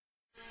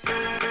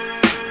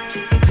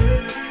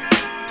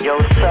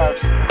up?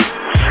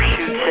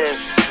 Q-Tip,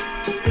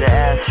 the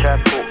ass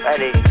shackle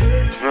Eddie. You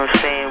know what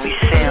I'm saying? We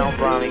sound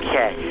bombing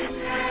cats.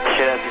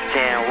 Shut up and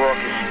down,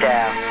 walking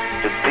style.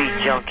 The beat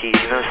junkies,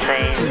 you know what I'm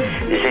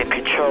saying? Is in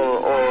control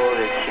of all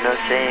this, you know what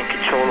I'm saying?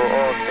 Control of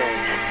all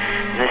things.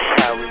 And this is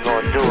how we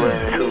gonna do it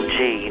in 2G,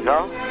 you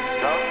know?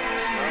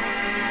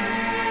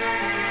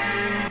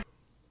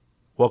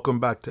 Welcome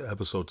back to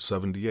episode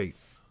 78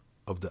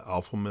 of the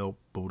Alpha Male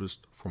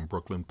Buddhist from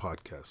Brooklyn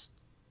podcast.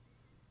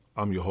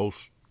 I'm your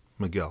host,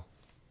 Miguel.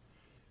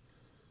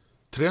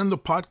 Today on the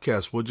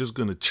podcast, we're just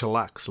going to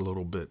chillax a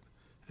little bit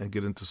and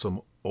get into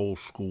some old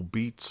school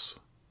beats,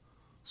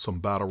 some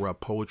battle rap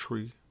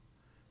poetry,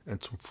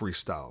 and some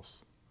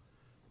freestyles.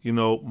 You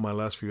know, my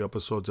last few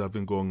episodes, I've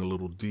been going a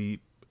little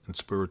deep and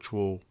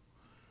spiritual,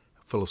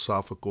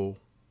 philosophical,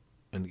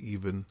 and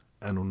even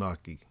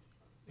Anunnaki,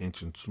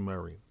 ancient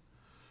Sumerian,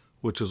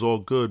 which is all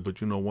good,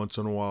 but, you know, once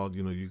in a while,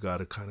 you know, you got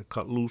to kind of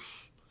cut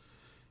loose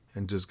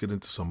and just get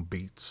into some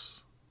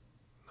beats.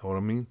 Know what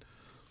I mean?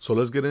 So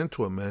let's get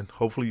into it, man.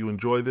 Hopefully you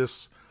enjoy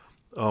this.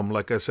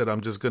 Like I said, I'm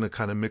just going to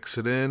kind of mix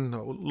it in,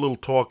 a little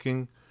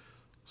talking,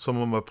 some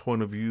of my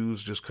point of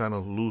views, just kind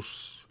of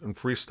loose and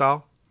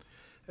freestyle,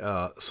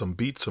 some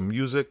beats, some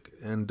music,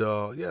 and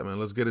yeah, man,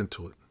 let's get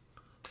into it.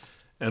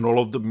 And all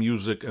of the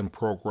music and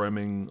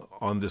programming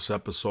on this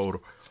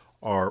episode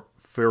are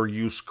fair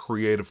use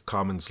Creative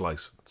Commons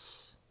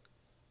license.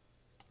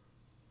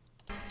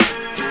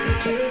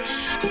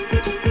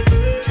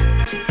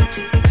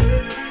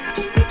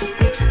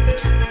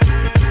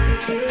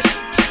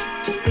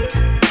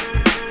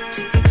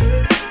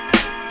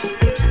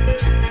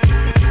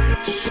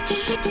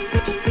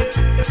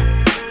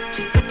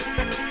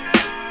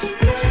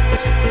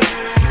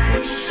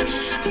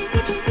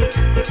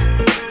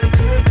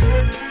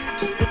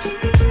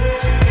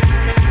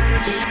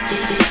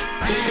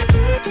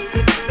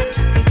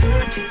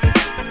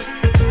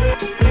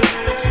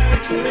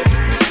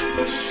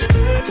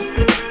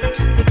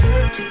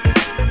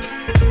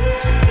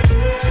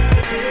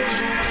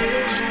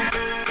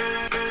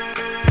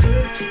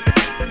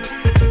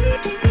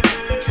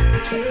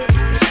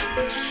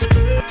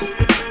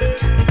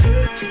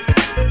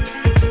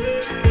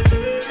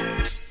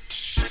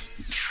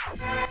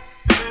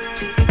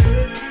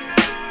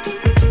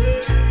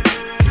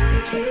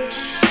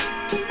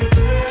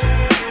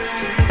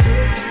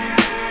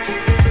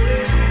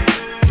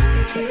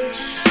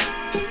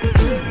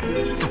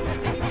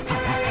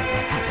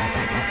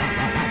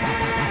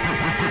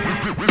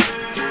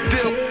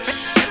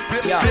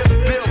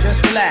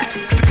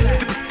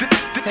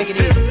 Take it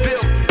easy.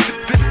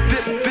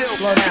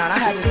 Slow down. I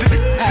had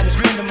this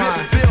friend of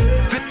mine.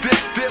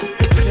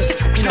 Just,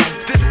 you know,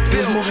 he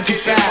was moving too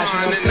fast, you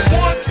know what I'm saying?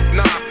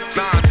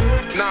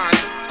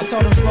 I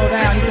told him slow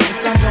down. He said the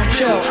sun don't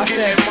chill. I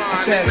said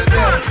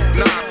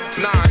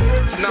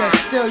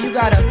still, you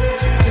gotta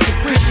just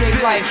appreciate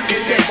life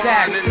and sit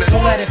back.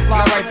 Don't let it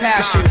fly right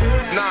past you.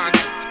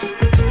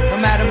 No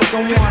matter what's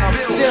going on, I'm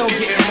still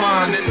getting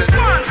mine.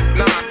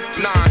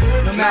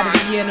 No matter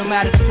the year, no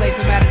matter the place,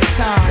 no matter the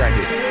time. Check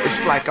it.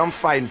 It's like I'm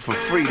fighting for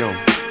freedom,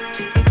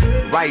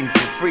 writing for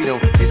freedom.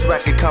 These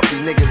record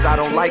company niggas I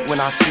don't like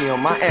when I see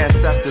them. My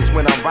ancestors,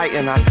 when I'm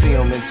writing, I see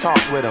them and talk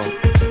with them.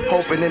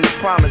 Hoping in the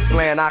promised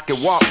land I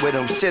can walk with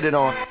them. Shitted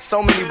on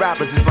so many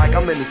rappers, it's like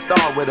I'm in the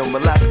star with them.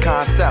 But less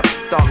concept,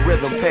 stark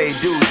rhythm, paid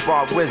dues,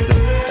 brought wisdom.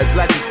 As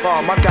legends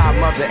fall, my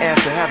godmother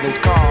answered heaven's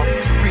call.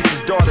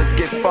 Preachers' daughters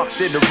get fucked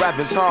in the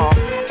Reverend's hall.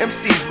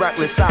 MC's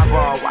reckless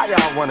eyeball, why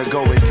y'all wanna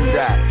go and do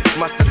that?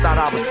 Must've thought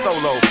I was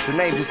solo, the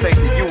name just ain't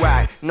the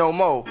UAC, no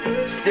more.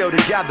 Still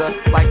together,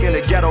 like in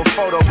a ghetto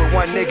photo with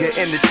one nigga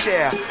in the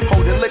chair.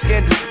 Holding liquor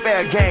and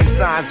despair, gang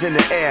signs in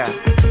the air.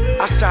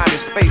 I shine in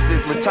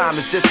spaces when time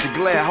is just a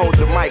glare. Hold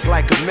the mic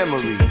like a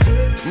memory.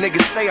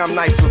 Niggas say I'm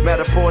nice with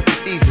metaphors,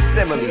 but these are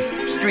similes.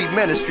 Street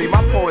ministry,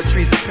 my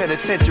poetry's a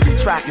penitentiary.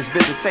 Track is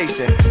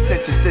visitation,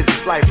 sentences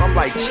is life. I'm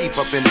like chief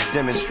up in this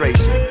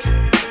demonstration.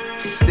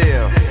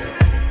 Still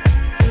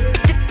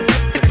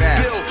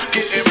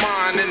getting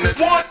mine in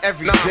the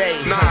every day.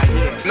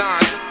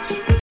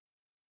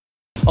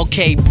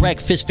 Okay,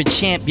 breakfast for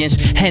champions,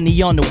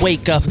 Henny on the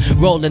wake up,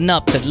 rolling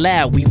up the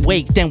loud, we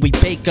wake, then we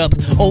bake up,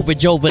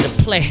 overage over the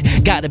play,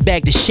 got a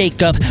bag to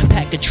shake up,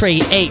 pack a tray,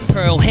 8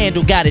 pearl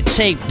handle, got it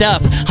taped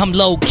up, I'm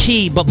low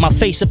key, but my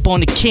face up on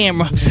the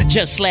camera,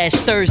 just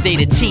last Thursday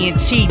the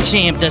TNT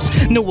jammed us,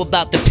 knew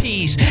about the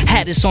peas,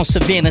 had us on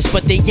Savannahs,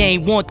 but they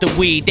ain't want the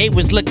weed, they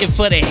was looking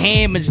for the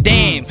hammers,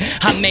 damn,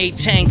 I made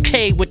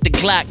 10K with the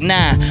Glock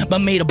 9, but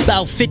made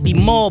about 50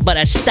 more, but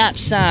I stop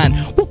sign,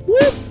 whoop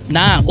whoop.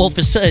 Nah,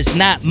 officer, it's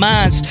not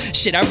mines.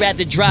 Shit, I'd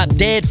rather drop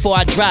dead before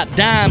I drop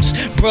dimes.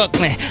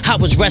 Brooklyn, I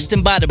was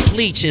resting by the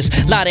bleachers.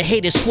 Lot of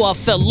haters swore I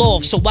fell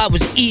off, so I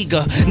was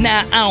eager.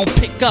 Now I don't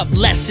pick up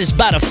lessons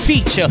by the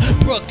feature.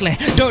 Brooklyn,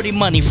 dirty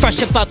money,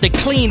 fresh up out the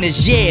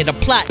cleaners. Yeah, the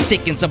plot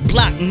thickens, a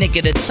block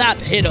nigga, the top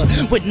hitter.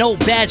 With no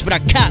badge, but I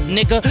cop,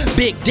 nigga.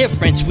 Big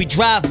difference, we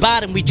drive by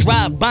and we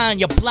drive by on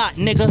your block,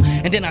 nigga.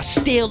 And then I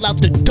steal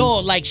out the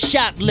door like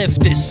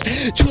shoplifters.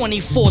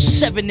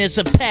 24/7 there's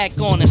a pack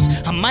on us.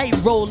 I might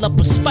roll call up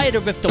a spider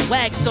if the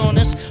wax on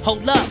us.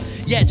 Hold up.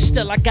 Yet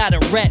still I got a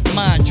rap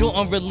mine.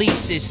 Jordan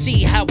releases,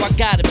 see how I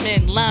got him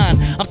in line.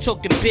 I'm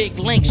talking big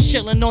links,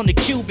 chillin' on the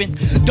Cuban.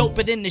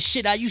 Doper than the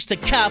shit I used to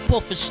cop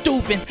off of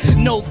Stupin.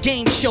 No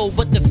game show,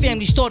 but the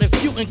family started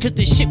feuding cause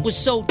the shit was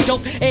so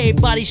dope.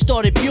 Everybody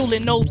started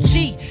muling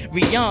OT.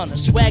 Rihanna,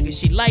 swagger,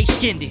 she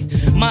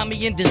light-skinned.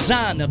 Mommy in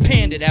designer,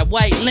 panda, that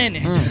white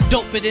linen.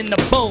 Doper than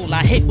the bowl,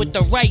 I hit with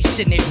the rice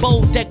in it.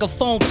 Bowl deck of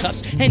phone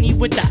cups, Henny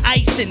with the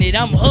ice in it.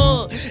 I'm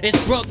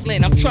it's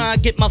Brooklyn, I'm trying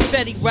to get my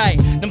Fetty right.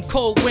 Them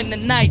cold winter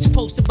nights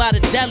posted by the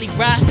deli,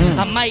 right?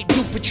 I might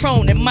do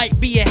Patron, it might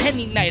be a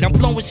Henny night. I'm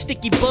blowing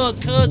sticky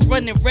bug cuds,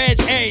 running reds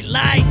every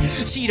light.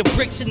 See the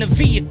bricks in the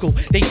vehicle,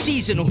 they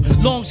seasonal.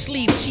 Long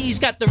sleeve tees,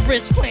 got the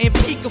wrist playing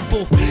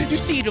peekaboo. You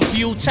see the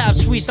view, top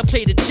suites, I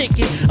play the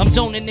ticket. I'm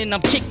zoning in,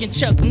 I'm kicking.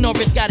 Chuck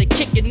Norris got it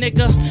kicking,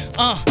 nigga.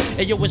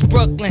 Hey yo, it's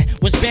Brooklyn,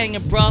 was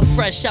banging, bruh,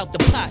 fresh out the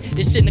pot.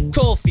 It's in the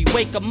coffee,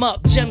 wake 'em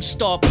up, gem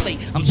star plate.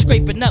 I'm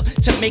scraping up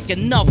to make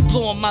enough,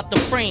 blow 'em out the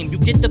frame. You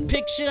get the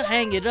picture,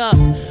 hang it up.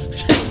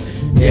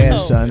 Yeah,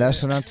 son,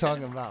 that's what I'm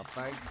talking about,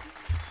 Frank.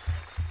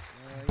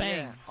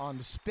 Bang. Yeah, on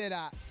the spit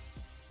out.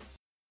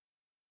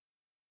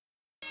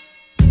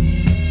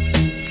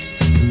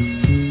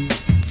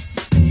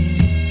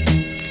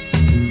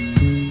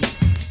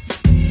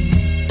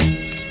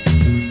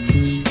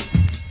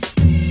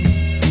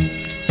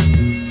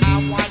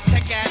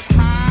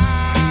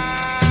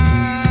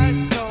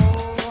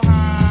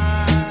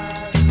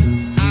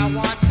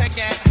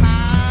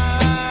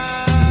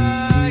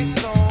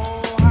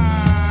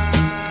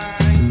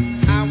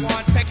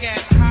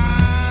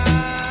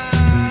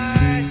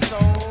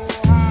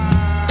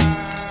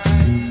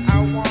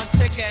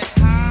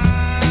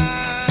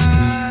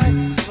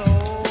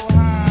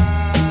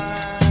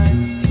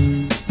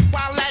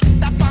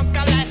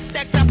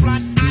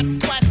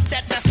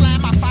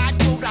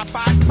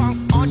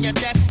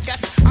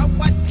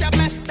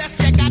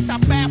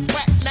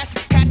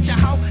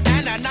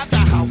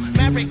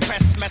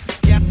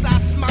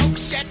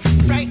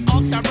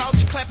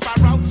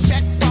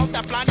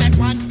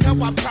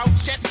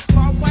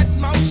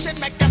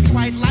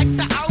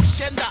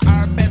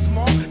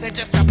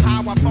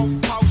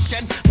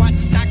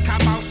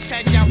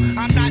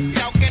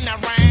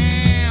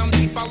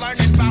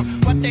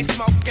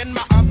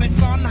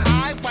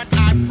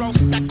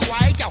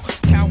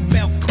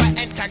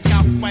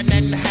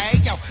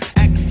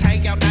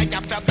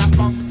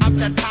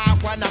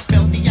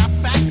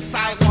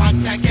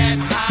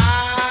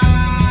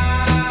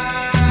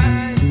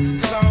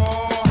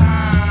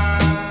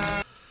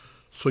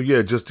 So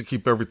yeah, just to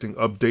keep everything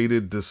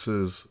updated, this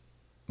is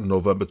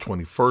November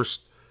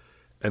 21st,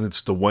 and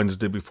it's the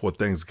Wednesday before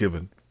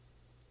Thanksgiving,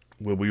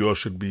 where we all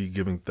should be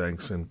giving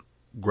thanks and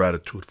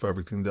gratitude for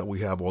everything that we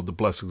have, all the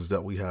blessings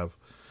that we have,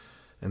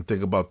 and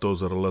think about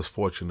those that are less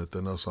fortunate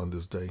than us on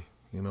this day,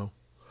 you know.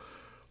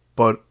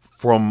 But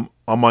I'm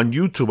on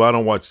YouTube. I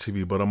don't watch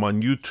TV, but I'm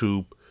on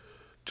YouTube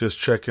just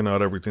checking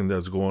out everything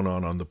that's going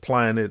on the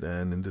planet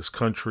and in this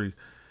country.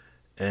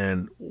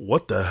 And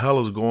what the hell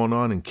is going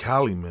on in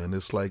Cali, man?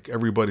 It's like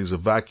everybody's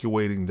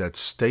evacuating that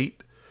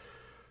state.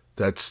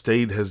 That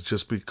state has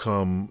just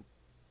become,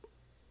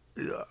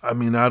 I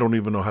mean, I don't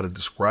even know how to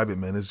describe it,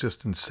 man. It's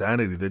just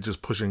insanity. They're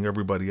just pushing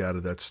everybody out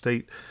of that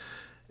state.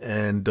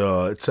 And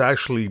it's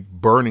actually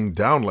burning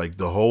down. Like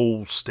the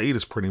whole state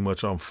is pretty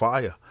much on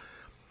fire.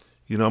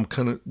 You know, I'm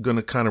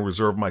going to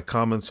reserve my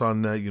comments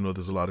on that. You know,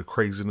 there's a lot of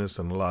craziness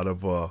and a lot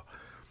of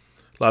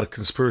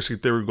conspiracy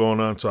theory going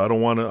on, so I don't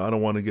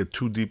want to get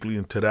too deeply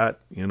into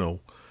that, you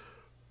know.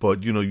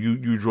 But you know,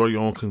 you draw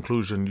your own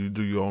conclusion, you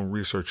do your own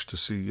research to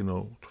see, you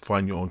know, to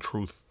find your own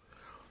truth,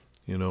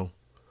 you know.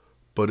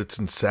 But it's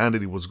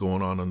insanity what's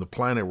going on the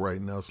planet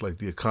right now. It's like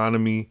the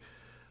economy,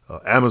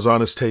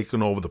 Amazon is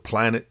taking over the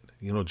planet,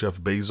 you know,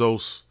 Jeff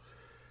Bezos,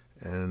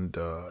 and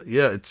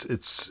yeah,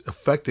 it's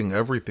affecting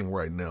everything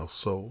right now.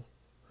 So,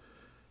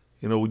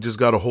 you know, we just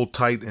got to hold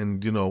tight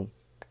and, you know,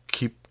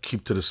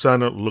 keep to the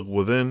center, look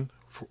within.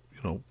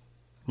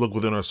 Look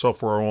within ourselves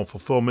for our own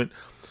fulfillment.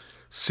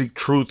 Seek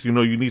truth. You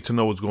know, you need to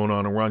know what's going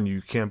on around you.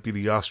 You can't be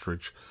the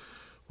ostrich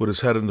with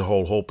his head in the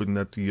hole, hoping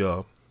that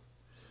the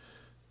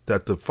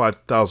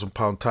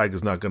 5,000-pound tiger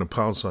is not going to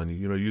pounce on you.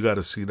 You know, you got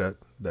to see that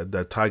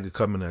tiger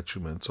coming at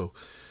you, man. So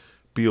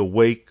be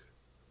awake,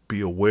 be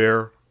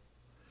aware,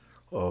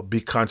 be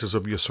conscious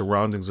of your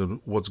surroundings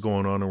and what's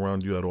going on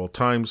around you at all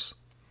times.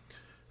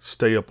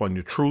 Stay up on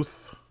your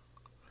truth.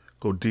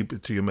 Go deep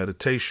into your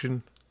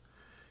meditation.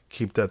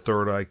 Keep that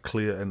third eye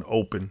clear and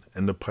open,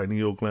 and the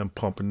pineal gland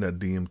pumping that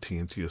DMT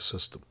into your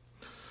system.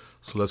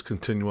 So let's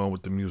continue on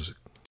with the music.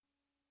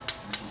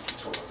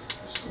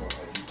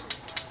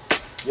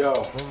 Yo,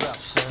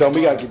 Don,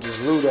 we gotta get this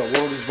loot up.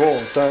 World is born,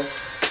 son.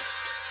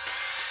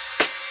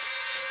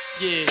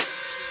 Yeah,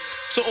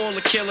 to all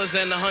the killers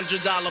and the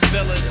 $100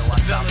 billers.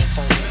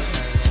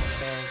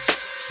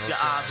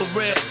 For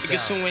real,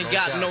 niggas who ain't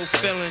got no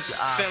feelings.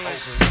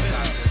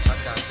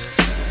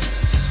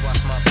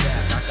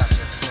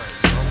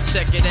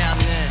 Check it out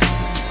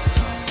now.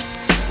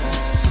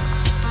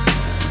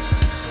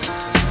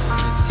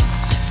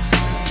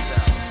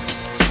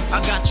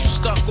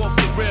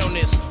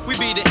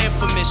 be the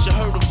infamous, you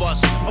heard of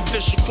us.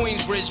 Official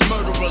Queensbridge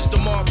murderers. The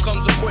mob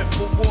comes equipped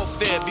for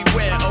warfare.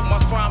 Beware of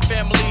my crime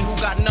family who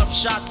got enough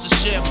shots to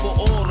share for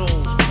all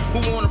those who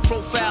wanna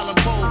profile and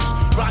pose.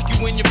 Rock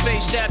you in your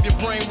face, stab your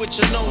brain with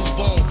your nose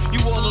bone.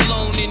 You all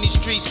alone in these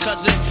streets,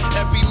 cousin.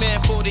 Every man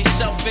for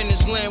theyself in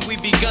his land, we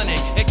be gunning.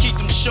 And keep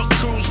them shook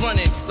crews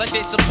running like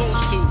they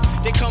supposed to.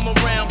 They come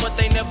around, but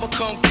they never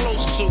come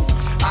close to.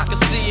 I can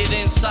see it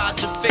inside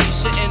your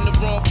face, you're in the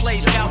wrong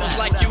place. Cowards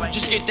like you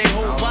just get their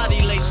whole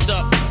body laced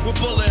up with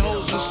bullet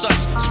holes and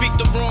such. Speak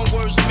the wrong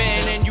words,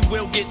 man, and you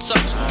will get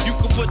touched. You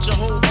could put your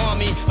whole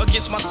army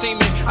against my team,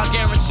 and I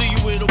guarantee you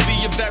it'll be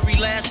your very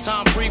last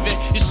time breathing.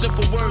 Your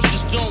simple words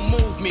just don't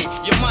move me.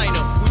 You're minor,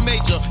 we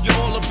major. You're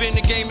all up in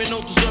the game and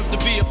don't deserve to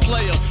be a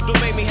player.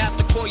 Don't make me have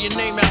to call your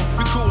name out.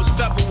 Your crew is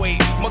featherweight.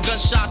 My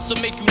gunshots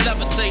will make you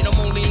levitate. I'm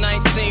only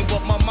 19,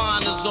 but my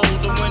mind is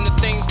older. When the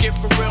things get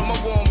for real, my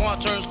warm heart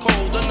turns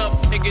cold. Another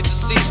nigga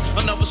deceased,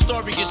 another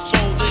story is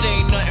told. It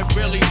ain't nothing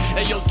really.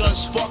 And yo, done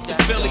sparked the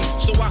Philly,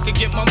 so I could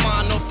get my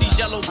mind off these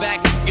yellow back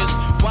niggas.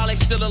 While they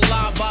still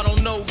alive, I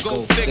don't know.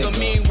 Go figure.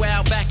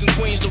 Meanwhile, back in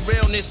Queens, the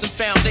realness and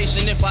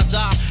foundation. If I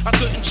die, I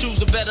couldn't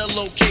choose a better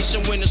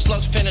location. When the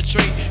slugs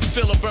penetrate, you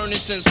feel a burning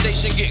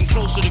sensation, getting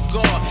closer to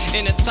God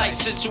in a tight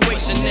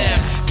situation now.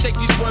 Take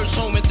these words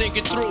home and think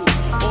it through,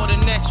 or the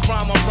next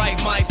rhyme I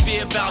write might be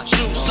about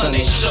you. Son,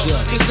 they shook,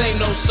 cause ain't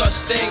no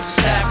such things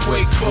as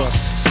halfway crooks.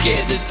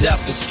 Scared to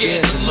death and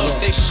scared to look,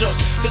 they shook,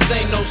 cause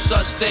ain't no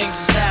such things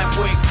as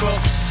halfway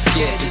crooks.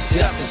 Scared to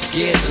death and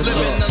scared to look.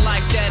 Living the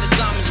life that is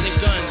diamonds and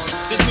guns.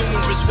 There's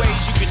numerous ways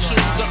you can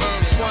choose to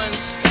earn funds.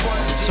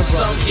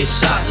 Some get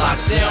shot,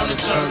 locked down, and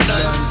turn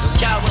nuns.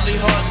 Cowardly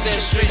hearts and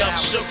straight up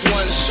shook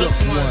ones. Shook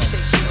ones.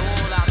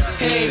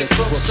 He ain't a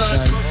crook, son.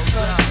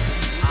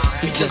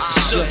 He just a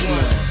shook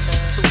one.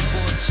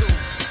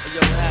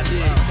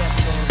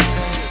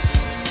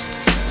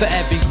 For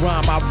every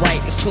rhyme I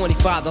write, it's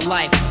 25 to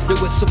life. There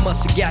was so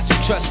much to got you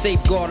trust,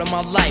 safeguard in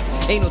my life.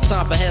 Ain't no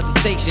time for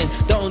hesitation,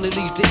 that only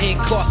leads to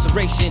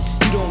incarceration.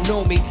 You don't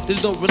know me,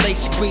 there's no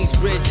relation.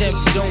 Queensbridge,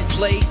 MC don't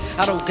play.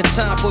 I don't got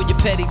time for your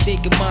petty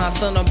thinking, mind,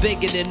 son, I'm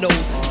bigger than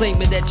those.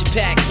 Claiming that you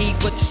pack heat,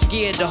 but you're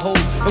scared to hold.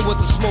 And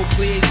once the smoke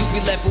clears, you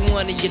be left with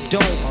one and you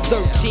don't.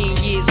 13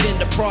 years in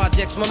the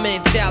projects, my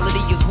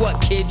mentality is what,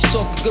 kid? You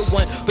talk a good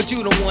one, but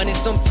you don't want it.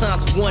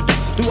 Sometimes I wonder,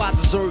 do I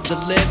deserve to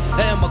live?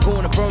 Or am I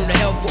gonna burn to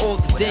hell for all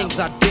the things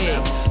I did?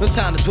 No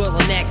time to dwell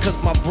on that, cause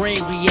my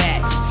brain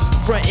reacts.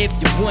 Front if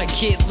you want,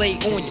 kid, lay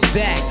on your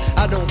back.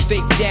 I don't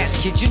fake jazz,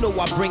 kid, you know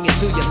I bring it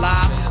to your life.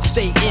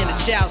 Stay in a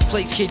child's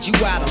place, kid, you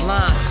out of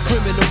line.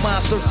 Criminal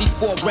minds thirsty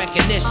for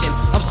recognition.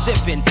 I'm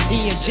sipping,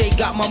 E&J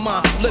got my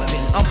mind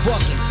flipping. I'm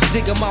bucking,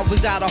 digging my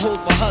ways out of hope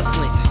for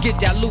hustling. Get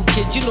that loot,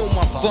 kid, you know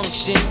my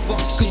function.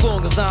 Cause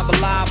long as I'm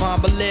alive,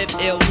 I'm live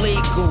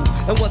illegal.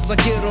 And once I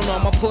get on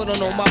them, I put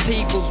on all my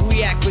peoples.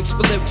 React quick,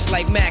 spit lyrics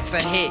like Max, I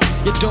hit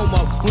your dome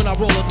up. When I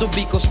roll up the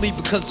beat, go sleep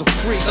because I'm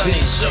free. Son,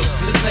 they shook,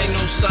 this ain't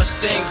no such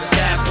thing as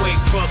halfway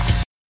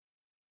crooks.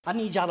 I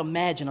need y'all to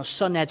imagine a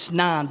son that's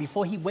 9.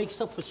 Before he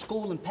wakes up for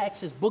school and packs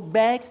his book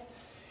bag,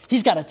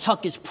 he's got to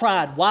tuck his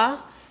pride. Why?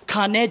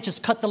 Con Ed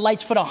just cut the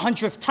lights for the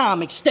 100th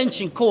time,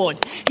 extension cord.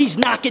 He's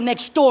knocking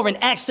next door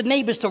and asks the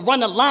neighbors to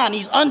run a line.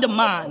 He's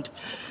undermined.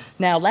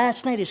 Now,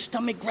 last night his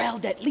stomach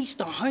growled at least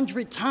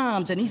 100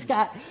 times, and he's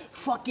got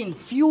fucking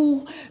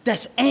fuel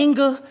that's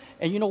anger.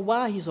 And you know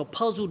why? He's a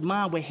puzzled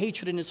mind with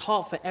hatred in his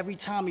heart for every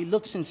time he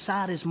looks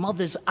inside his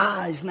mother's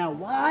eyes. Now,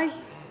 why?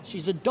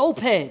 She's a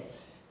dopehead.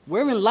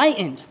 We're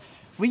enlightened.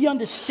 We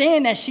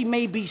understand that she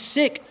may be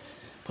sick,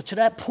 but to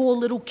that poor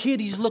little kid,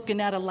 he's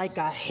looking at her like,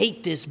 I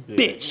hate this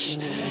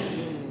bitch.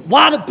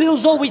 Why the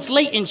bill's always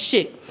late and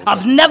shit?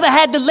 I've never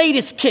had the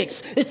latest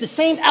kicks. It's the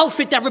same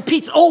outfit that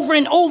repeats over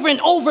and over and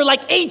over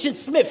like Agent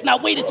Smith. Now,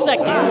 wait a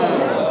second.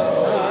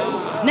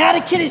 Now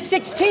the kid is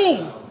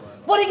 16.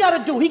 What he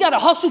gotta do? He gotta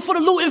hustle for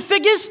the loot and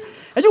figures?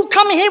 And you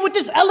come in here with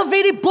this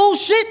elevated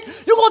bullshit?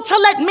 You gonna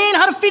tell that man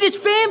how to feed his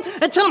fam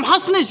and tell him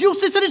hustling is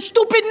useless and this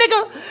stupid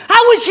nigga?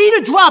 How is he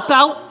the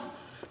dropout?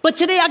 But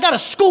today I gotta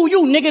school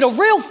you, nigga. The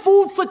real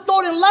food for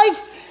thought in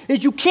life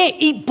is you can't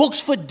eat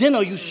books for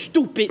dinner, you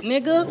stupid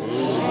nigga.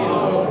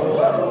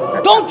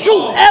 Don't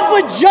you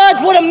ever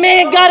judge what a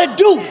man gotta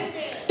do.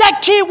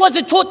 That kid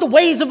wasn't taught the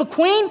ways of a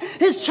queen.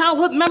 His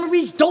childhood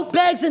memories, dope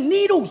bags and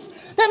needles.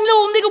 That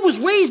little nigga was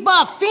raised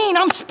by a fiend.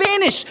 I'm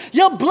Spanish,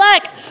 you're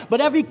black.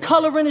 But every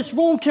color in this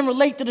room can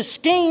relate to the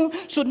scheme.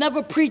 So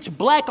never preach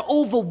black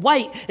over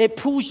white. It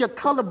proves you're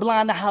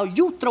colorblind to how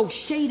you throw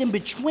shade in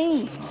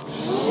between.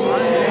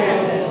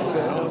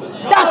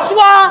 That's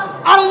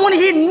why I don't want to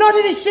hear none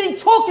of this shit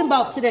he's talking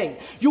about today.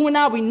 You and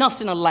I, we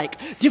nothing alike.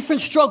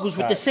 Different struggles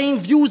with the same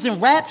views and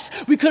raps.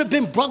 We could have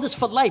been brothers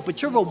for life,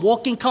 but you're a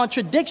walking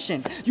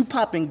contradiction. You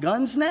popping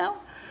guns now?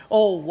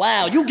 Oh,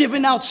 wow, you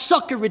giving out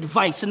sucker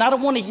advice, and I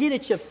don't want to hear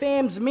that your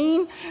fam's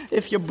mean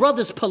if your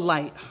brother's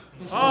polite.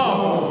 My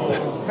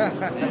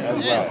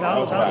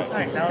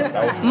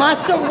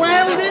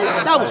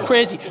surroundings, that was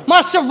crazy.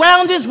 My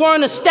surroundings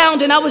weren't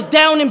astounding. I was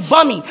down and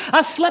bummy.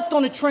 I slept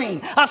on the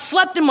train. I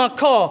slept in my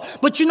car.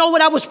 But you know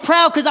what? I was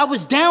proud because I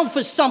was down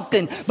for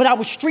something. But I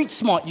was street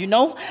smart, you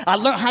know? I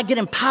learned how to get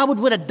empowered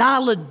with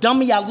 $1,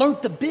 dummy. I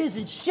learned the biz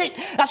and shit.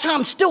 That's how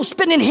I'm still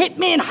spending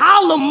Hitman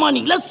holler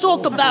money. Let's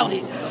talk about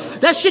it.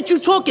 That shit you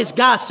talk is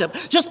gossip.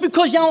 Just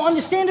because y'all don't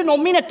understand it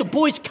don't mean that the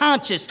boy's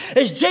conscious.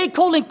 It's J.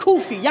 Cole and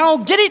Koofy. Y'all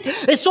don't get it?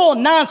 It's all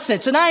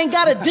nonsense. And I ain't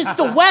gotta diss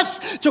the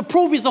West to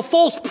prove he's a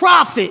false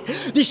prophet.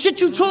 The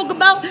shit you talk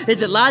about,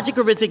 is it logic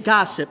or is it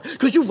gossip?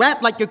 Because you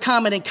rap like you're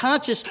common and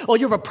conscious or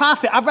you're a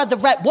prophet. I'd rather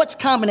rap what's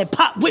common and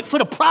pop wit for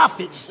the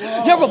prophets.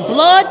 You're a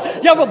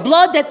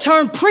blood that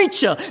turned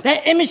preacher.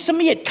 That image to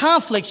me at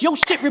conflicts. Your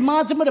shit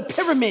reminds them of the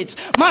pyramids.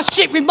 My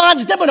shit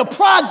reminds them of the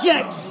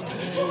projects.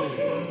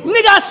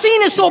 Nigga, I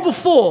seen this all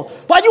before.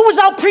 While you was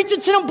out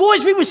preaching to them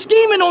boys, we was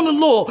scheming on the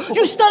law.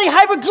 You study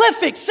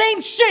hieroglyphics,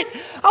 same shit.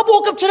 I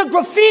woke up to the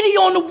graffiti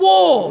on the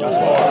wall. What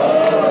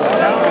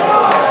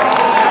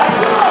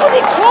are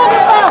you talking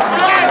about?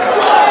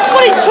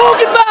 What are you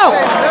talking about?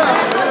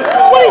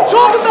 What are you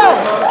talking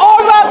about?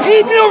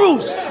 R.I.P.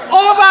 murals.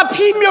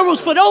 R.I.P. murals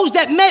for those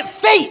that met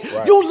fate.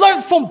 Right. You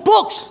learned from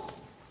books.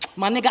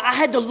 My nigga, I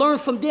had to learn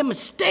from their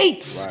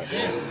mistakes. Right.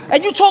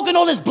 And you talking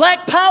all this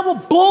black power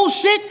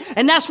bullshit,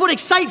 and that's what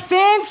excites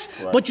fans?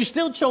 Right. But you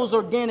still chose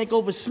organic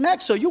over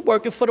smack, so you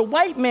working for the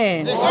white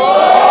man.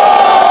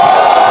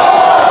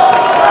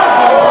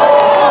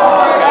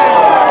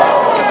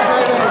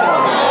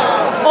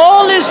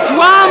 All this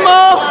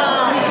drama,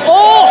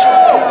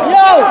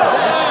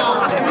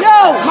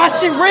 yo, my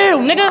shit real,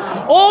 nigga.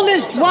 All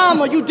this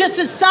drama, you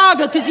dissing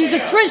Saga because he's a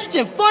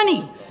Christian,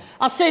 funny.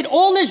 I said,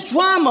 all this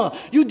drama,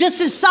 you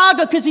dissing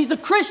Saga because he's a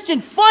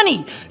Christian,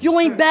 funny. You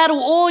ain't battle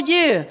all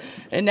year.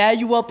 And now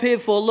you up here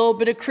for a little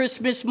bit of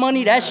Christmas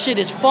money? That shit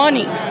is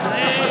funny.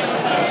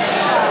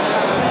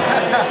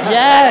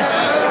 Yes.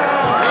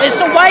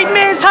 It's a white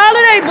man's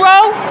holiday,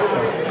 bro.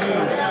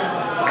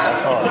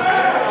 That's hard.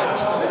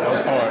 That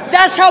was hard.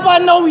 That's how I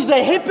know he's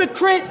a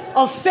hypocrite,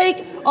 a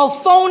fake, a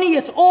phony.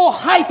 It's all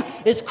hype.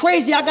 It's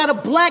crazy. I got a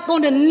black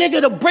on the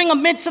nigga to bring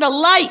him into the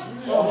light.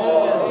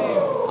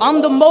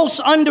 I'm the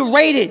most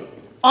underrated,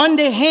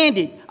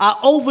 underhanded. I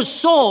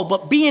oversaw,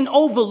 but being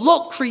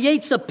overlooked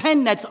creates a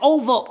pen that's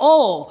over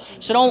all.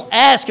 So don't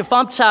ask if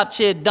I'm top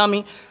tier,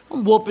 dummy.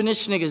 I'm whooping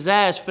this nigga's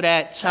ass for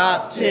that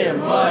top tier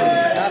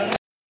money.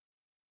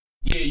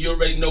 Yeah, you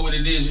already know what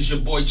it is. It's your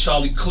boy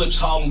Charlie Clips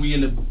Harlem. We in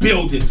the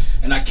building,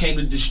 and I came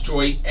to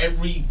destroy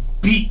every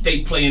beat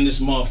they play in this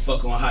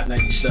motherfucker on Hot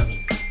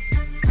 97.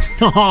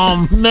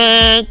 Oh,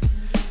 man.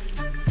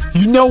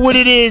 You know what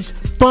it is.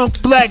 Funk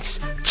Flex,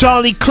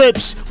 Charlie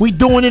Clips. We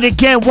doing it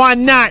again. Why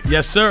not?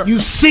 Yes, sir. You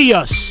see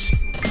us.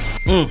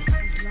 Let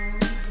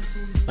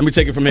me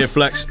take it from here,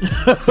 Flex.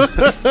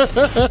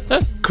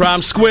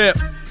 Crime Square.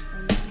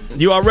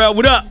 URL,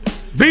 what up?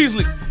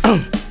 Beasley.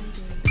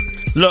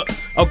 Look,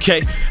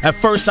 okay, at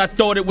first I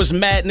thought it was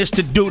madness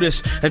to do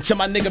this, until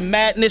my nigga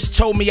Madness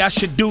told me I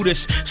should do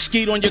this.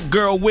 Skeet on your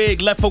girl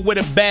wig, left her with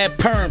a bad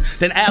perm,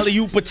 then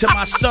alley-oop it to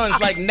my sons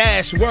like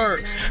Nash,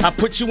 word. I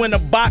put you in a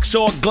box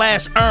or a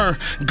glass urn,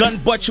 gun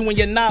butt you in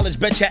your knowledge,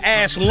 bet your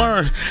ass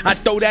learn. I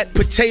throw that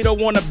potato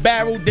on a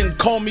barrel, then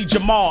call me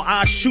Jamal,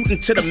 I shoot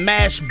until the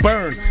mash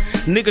burn.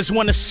 Niggas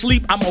wanna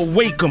sleep, I'ma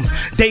wake them.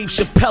 Dave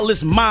Chappelle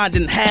is mind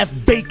and half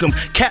bake them.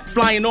 Cat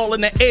flying all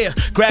in the air,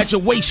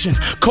 graduation.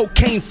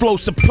 Cocaine flow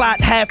supplied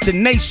half the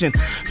nation.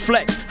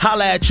 Flex,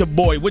 holla at your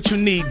boy, what you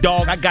need,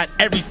 dog? I got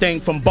everything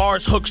from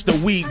bars, hooks to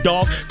weed,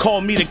 dog.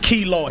 Call me the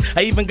key lord.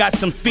 I even got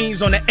some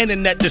fiends on the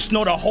internet to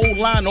snort a whole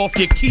line off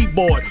your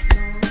keyboard.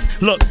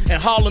 Look, and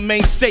Harlem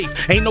ain't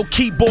safe. Ain't no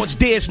keyboards,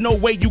 there's no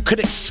way you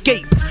could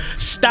escape.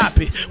 Stop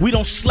it, we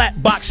don't slap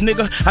box,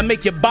 nigga. I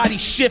make your body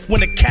shift when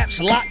the cap's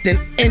locked and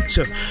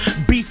enter.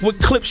 Beef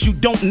with clips, you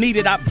don't need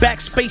it. I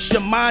backspace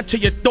your mind till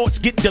your thoughts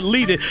get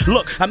deleted.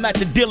 Look, I'm at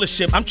the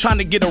dealership, I'm trying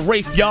to get a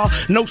Wraith, y'all.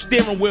 No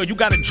steering wheel, you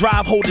gotta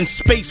drive holding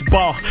space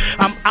bar.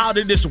 I'm out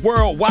of this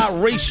world, why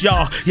race,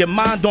 y'all? Your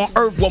mind on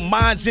earth, well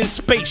mine's in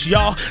space,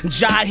 y'all.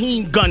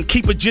 Jaheim gun,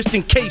 keep it just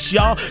in case,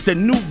 y'all. The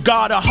new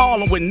god of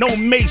Harlem with no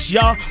mace,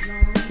 y'all.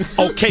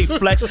 Okay,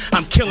 Flex,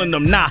 I'm killing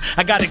them. Nah,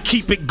 I gotta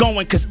keep it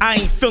going cause I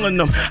ain't feeling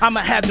them.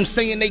 I'ma have them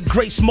saying they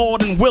grace more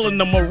than willing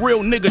them. A real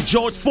nigga,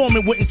 George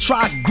Foreman wouldn't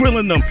try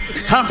grilling them.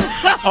 Huh?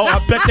 Oh,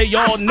 I bet they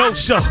all know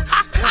so.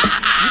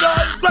 You know,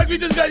 Flex, we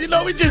just got, you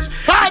know, we just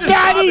Hot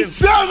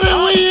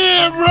 97, we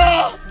in,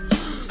 bro.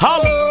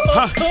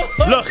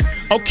 Look,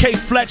 okay,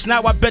 Flex,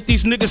 now I bet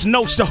these niggas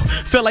know so.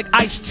 Feel like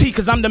Ice-T,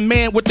 cause I'm the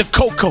man with the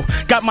cocoa.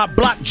 Got my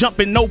block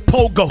jumping, no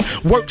pogo.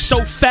 Work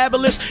so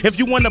fabulous, if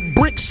you want a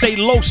brick, say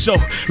Loso.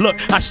 Look,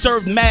 I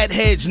serve mad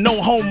heads,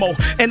 no homo.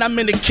 And I'm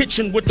in the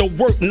kitchen with the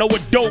work, no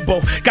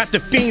adobo. Got the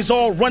fiends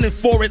all running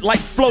for it like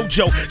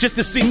Flojo, just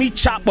to see me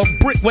chop a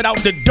brick without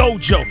the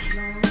dojo.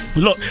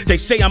 Look, they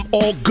say I'm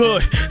all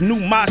good. New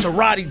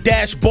Maserati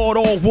dashboard,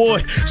 all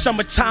wood.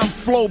 Summertime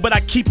flow, but I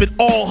keep it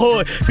all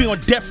hood. Be on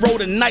death row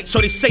tonight, so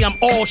they say I'm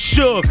all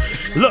shook.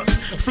 Look,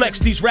 Flex,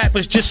 these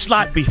rappers just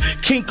sloppy.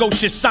 Kinko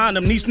should sign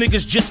them, these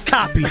niggas just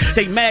copy.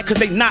 They mad cause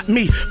they not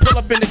me. Pull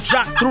up in the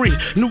drop 3.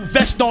 New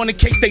vest on in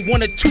case they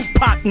wanna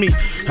Tupac me.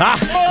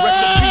 Rest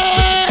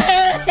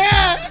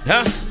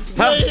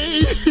in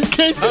peace. In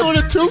case they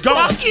wanna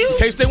Tupac you? In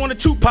case they wanna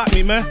Tupac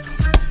me, man.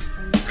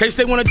 In case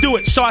they wanna do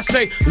it. So I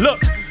say,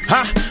 look.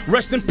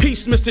 Rest in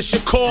peace, Mr.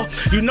 Shakur.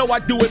 You know I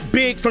do it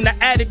big from the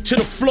attic to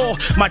the floor.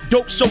 My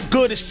dope so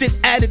good it sit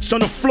addicts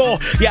on the floor.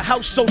 Your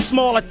house so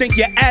small, I think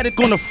your attic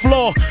on the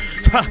floor.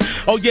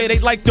 Oh yeah, they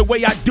like the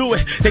way I do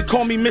it. They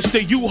call me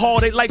Mr. U-Haul,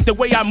 they like the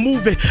way I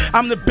move it.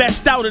 I'm the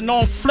best out and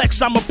on flex,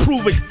 I'ma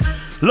prove it.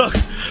 Look,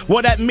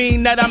 what that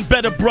mean that I'm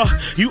better, bruh.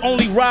 You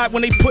only ride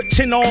when they put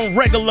 10 on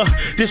regular.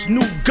 This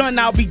new gun,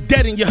 I'll be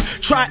dead in ya.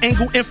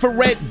 Triangle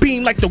infrared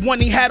beam like the one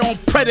he had on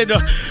Predator.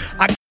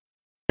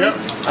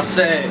 I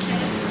said,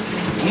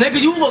 nigga,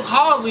 you look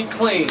hardly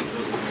clean.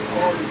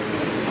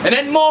 And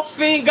that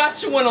morphine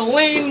got you in a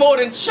lean more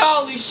than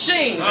Charlie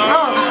Sheen.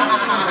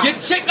 Your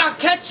chick, I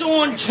catch you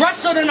on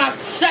dresser than I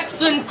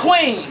sex in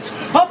Queens.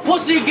 Her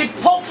pussy get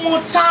poked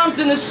more times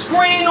than the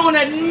screen on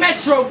that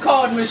Metro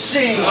card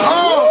machine.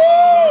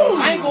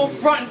 I ain't gonna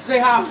front and say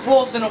how I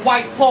floss in a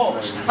white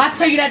Porsche. I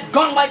tell you that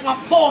gun like my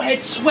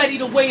forehead sweaty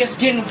the way it's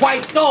getting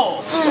wiped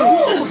off. You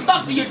should've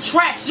stuck to your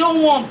tracks. You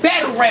don't want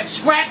battle rap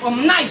scrap.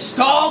 I'm nice,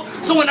 dog.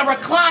 So when I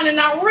recline and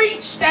I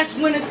reach, that's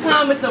when the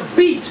time at the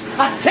beach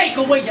I take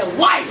away your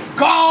life.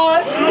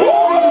 God!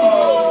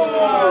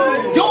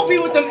 Don't be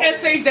with them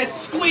essays that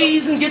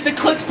squeeze and get the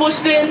clicks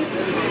pushed in.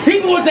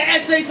 People with the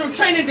essays from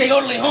Training Day,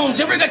 Orderly Holmes,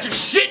 you ever got your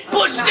shit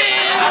pushed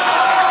in?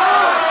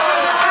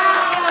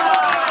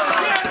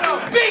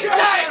 Big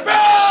time,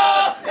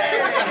 bro!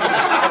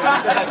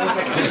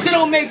 This shit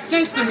don't make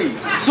sense to me.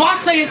 So I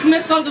say it's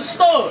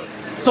misunderstood.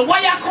 So why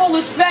y'all call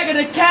this faggot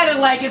a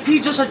Cadillac if he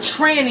just a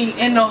tranny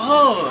in the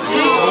hood?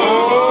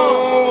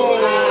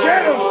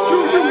 Get him!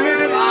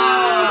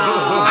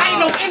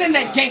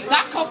 Internet gangster,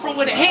 I come from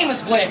where the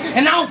hammers blend,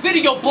 and I don't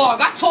video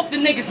blog. I talk to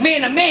niggas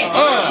man to man.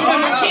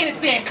 Even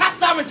Afghanistan, cop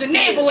sirens and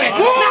ambulance.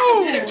 Knock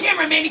him to the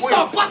cameraman, he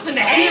start busting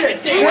the hammer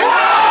thing.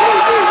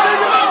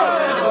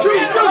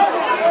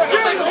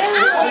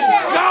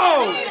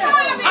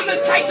 I'm the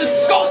type to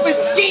scope and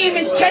scheme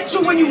and catch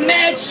you when you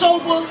mad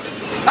sober.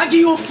 I give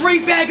you a free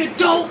bag of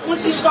dope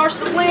once he starts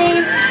to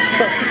lean.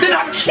 Then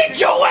I kick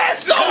your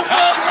ass over.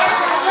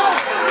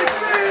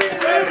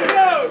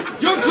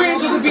 Your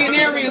dreams was to be an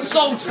Aryan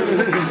soldier,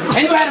 and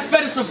you had a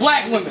fetish for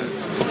black women.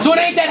 So it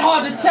ain't that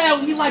hard to tell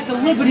he like the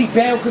Liberty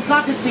Bell, cause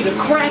I can see the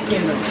crack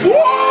in them.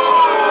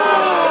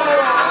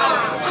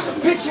 I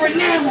can picture it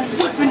now, I'm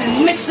whipping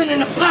and mixing in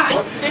the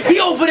pot. He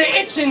over there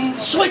itching,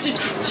 switching,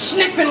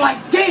 sniffing like,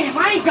 damn,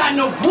 I ain't got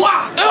no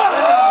guac.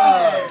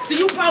 See,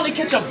 you probably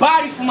catch a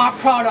body for my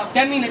product.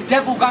 That mean the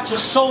devil got your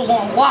soul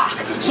on lock.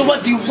 So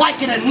whether you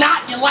like it or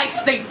not, your life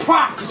stay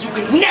prop, cause you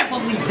can never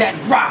leave that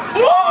rock.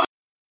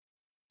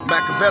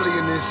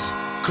 Machiavellian is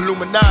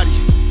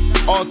Illuminati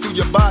all through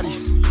your body.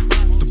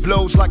 The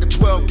blows like a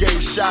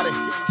 12-gauge shot.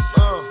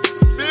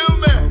 Feel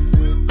me?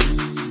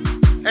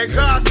 And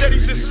God said he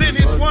should send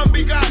his one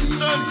begotten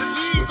son to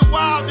lead the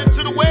wild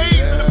into the ways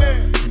of the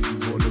man.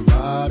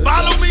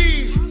 Follow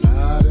me.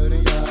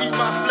 Eat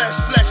my flesh,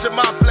 flesh of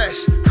my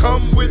flesh.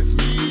 Come with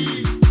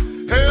me.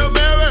 Hail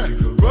Mary,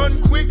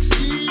 run quick,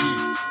 see.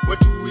 What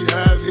do we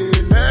have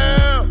here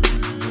now?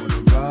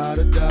 Ride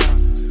or die.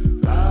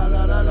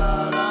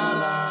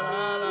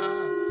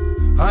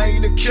 I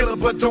ain't a killer,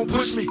 but don't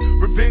push me.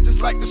 Revenge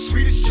is like the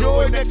sweetest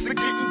joy next to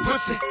getting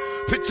pussy.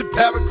 Picture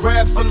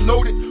paragraphs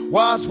unloaded,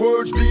 wise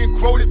words being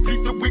quoted.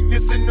 Beat the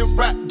weakness in the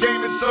rap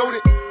game and sold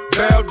it.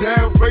 Bow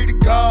down, pray to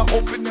God,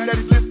 hoping that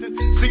he's listening.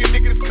 Seeing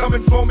niggas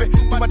coming for me,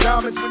 my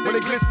diamonds when they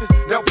glistening.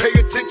 Now pay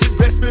attention,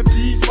 rest in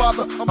peace,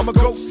 Father. I'm a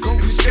ghost in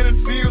these killing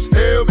fields.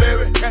 Hail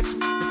Mary, catch me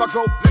if I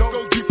go. Let's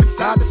go deep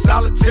inside the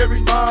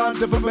solitary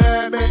mind of a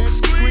madman.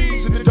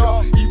 Screams in the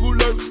dark, evil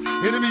lurks,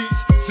 enemies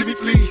see me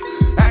flee.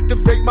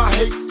 Activate my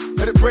hate,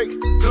 let it break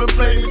till I'm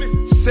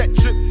flaming. Set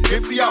trip,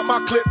 empty out my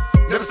clip,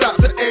 never stop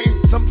to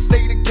aim. Some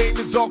say the game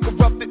is all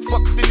corrupted,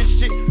 fucked in this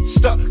shit.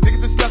 Stuck,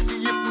 niggas is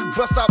lucky if we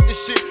bust out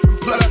this shit. And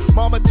plus,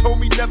 mama told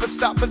me never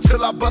stop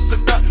until I bust a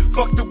nut.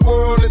 Fuck the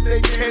world if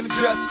they can't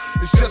adjust.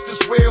 It's just as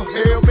well,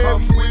 Hail Mary,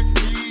 come with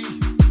me.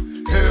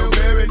 Hail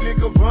Mary,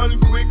 nigga, run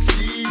quick,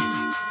 see.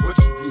 What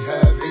do we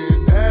have here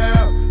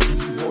now? Do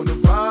you wanna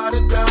ride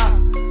or die?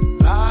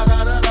 La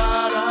da da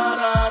da da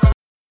da da.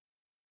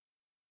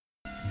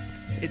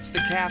 It's the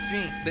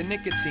caffeine, the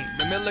nicotine,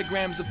 the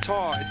milligrams of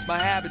tar. It's my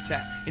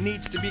habitat, it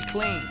needs to be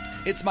cleaned.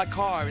 It's my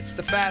car, it's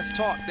the fast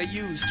talk they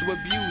use to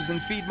abuse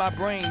and feed my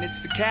brain. It's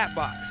the cat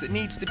box, it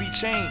needs to be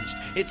changed.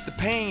 It's the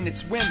pain,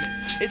 it's women,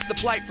 it's the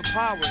plight for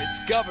power, it's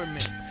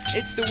government.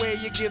 It's the way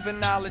you're giving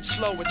knowledge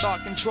slow with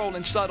thought control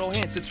and subtle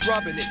hints. It's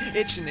rubbing it,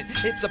 itching it,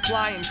 it's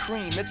applying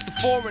cream. It's the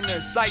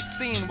foreigners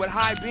sightseeing with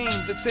high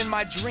beams. It's in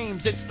my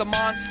dreams, it's the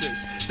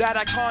monsters that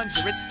I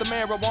conjure. It's the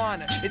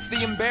marijuana, it's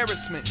the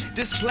embarrassment,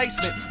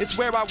 displacement. It's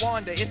where I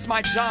wander, it's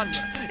my genre.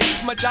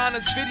 It's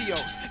Madonna's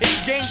videos, it's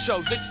game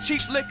shows, it's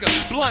cheap liquor,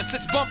 blunts,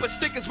 it's bumper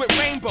stickers with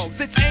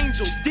rainbows. It's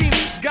angels,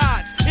 demons,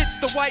 gods, it's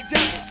the white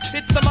devils.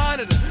 It's the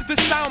monitor, the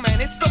sound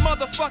man, it's the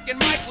motherfucking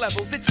mic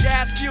levels. It's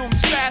gas fumes,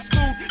 fast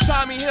food,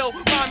 Tommy Hill,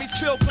 Mommy's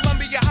Pill,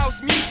 Columbia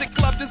House Music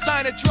Club,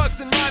 designer drugs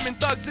and rhyming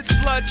thugs. It's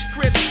Bloods,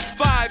 Crips,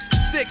 5s,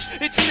 6,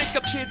 it's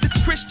stick-up kids,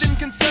 it's Christian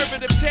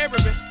conservative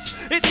terrorists.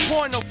 It's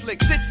porno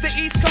flicks, it's the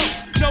East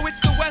Coast, no it's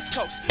the West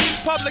Coast. It's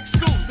public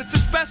schools, it's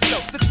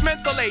asbestos, it's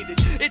mentholated,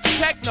 it's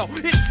techno,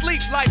 it's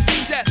sleep, life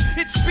and death.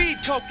 It's speed,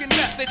 coke and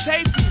meth, it's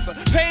hay fever,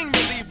 pain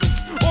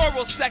relievers,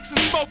 oral sex and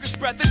smoker's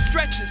breath. It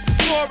stretches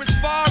for as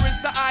far as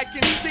the eye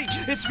can see.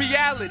 It's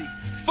reality,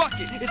 fuck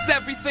it, it's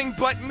everything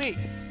but me.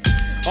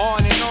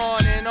 On and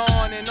on and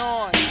on and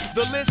on,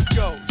 the list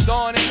goes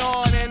on and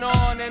on and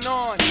on and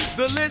on.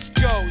 The list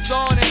goes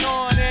on and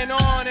on and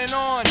on and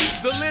on.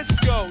 The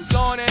list goes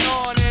on and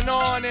on and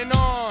on and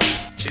on.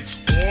 It's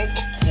all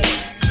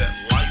according that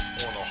life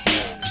on a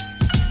whole.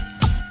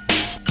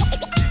 It's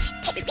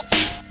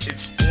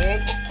all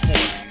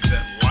according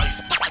that life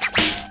on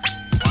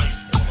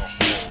a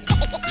whole.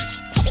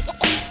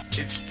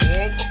 It's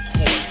all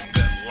according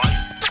that life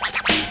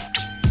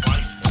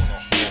on a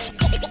whole. It's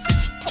all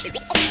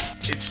according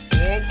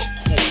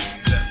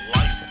that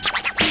life on a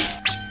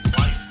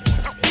whole.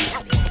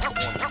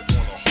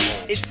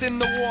 It's in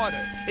the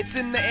water, it's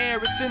in the air,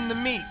 it's in the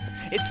meat.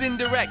 It's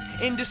indirect,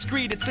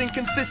 indiscreet, it's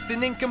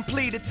inconsistent,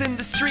 incomplete, it's in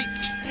the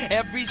streets.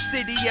 Every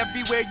city,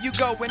 everywhere you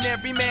go, and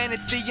every man,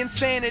 it's the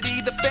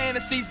insanity, the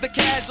fantasies, the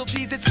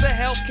casualties, it's the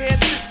healthcare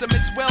system,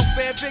 it's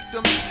welfare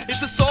victims,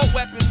 it's assault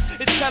weapons,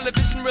 it's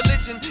television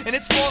religion, and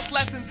it's false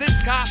lessons,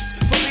 it's cops,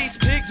 police,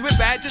 pigs with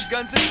badges,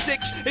 guns and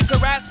sticks, it's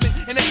harassment,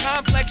 and a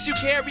complex you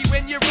carry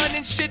when you're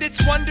running shit,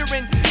 it's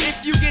wondering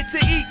if you get to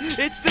eat,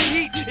 it's the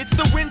heat, it's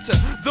the winter,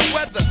 the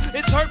weather,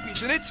 it's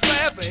herpes, and it's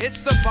forever,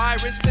 it's the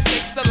virus that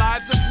takes the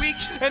lives of weak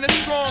and the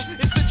strong.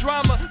 It's the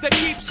drama that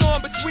keeps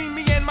on between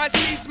me and my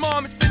seeds,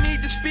 mom. It's the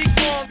need to speak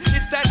wrong.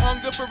 It's that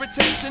hunger for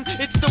attention.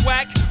 It's the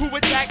whack who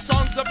attack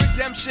songs of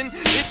redemption.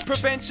 It's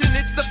prevention.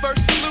 It's the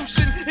first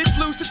solution. It's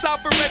loose. It's out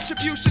for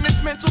retribution.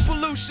 It's mental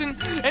pollution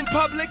and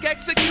public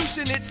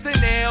execution. It's the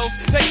nails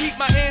that keep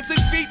my hands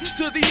and feet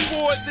to these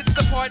boards. It's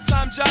the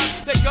part-time job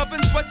that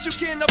governs what you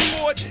can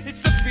afford. It's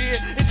the fear.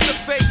 It's the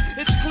fake.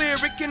 It's clear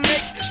it can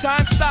make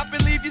time stop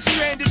and leave you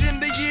stranded in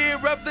the year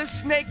of the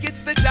snake.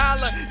 It's the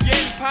dollar,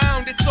 yen,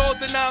 pound. It's all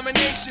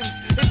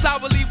denominations. It's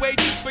hourly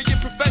wages for your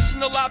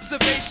professional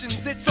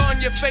observations. It's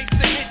on your face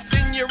and it's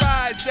in your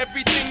eyes.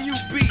 Everything you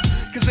be,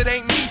 cause it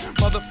ain't me,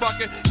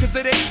 motherfucker, cause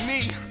it ain't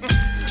me.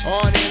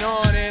 On and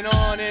on and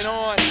on and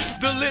on.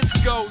 The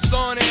list goes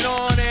on and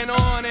on and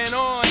on and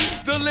on.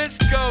 The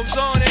list goes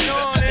on and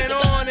on and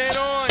on and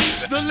on.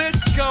 The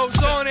list goes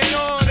on and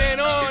on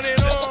and on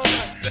and on.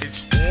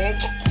 It's all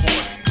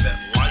according that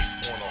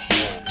life on a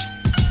whole.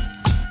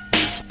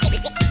 It's all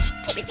according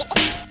that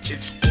life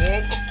on a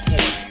whole.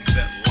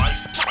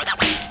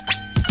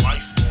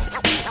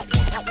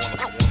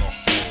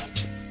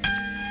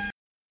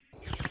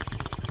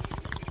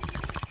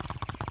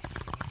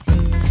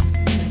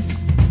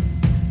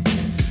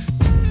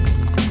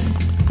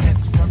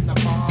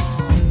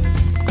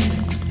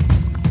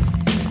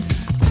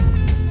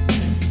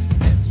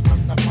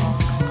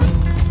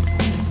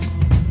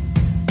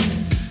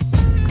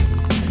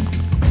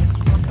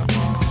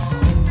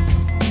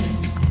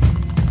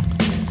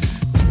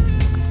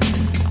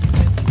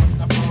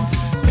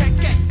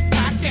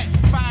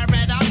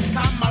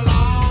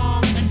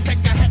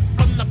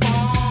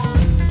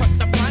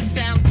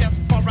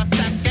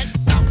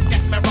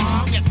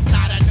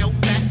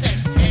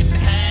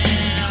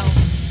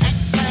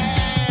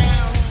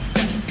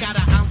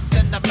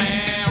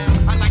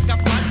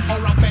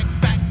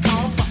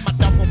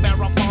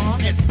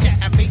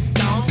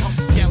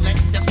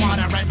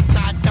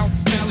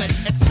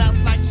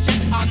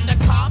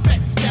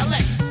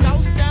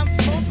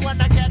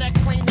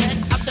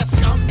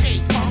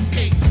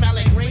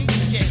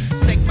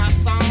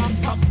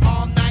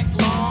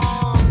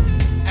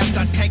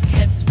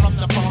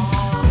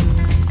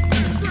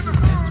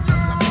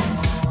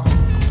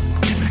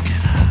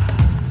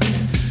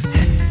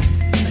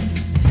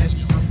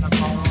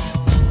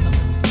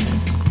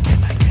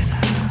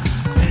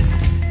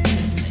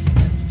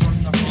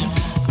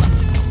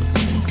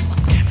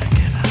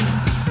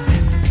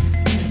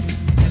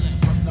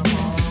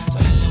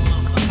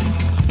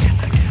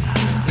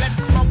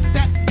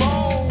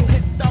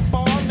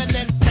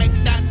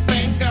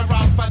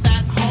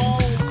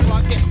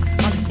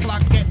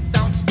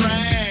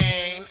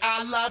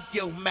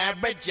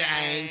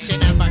 Jane, she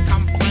never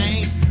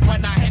complains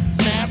when I hit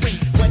Mary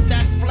with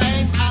that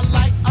flame. I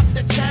light up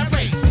the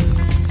cherry.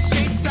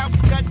 She's so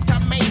good to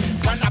me.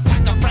 When I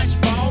pack a fresh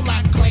bowl,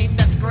 I clean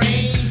the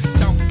screen.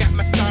 Don't get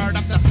me stirred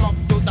up the smoke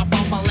through the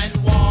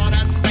bubbling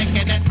water's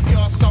making it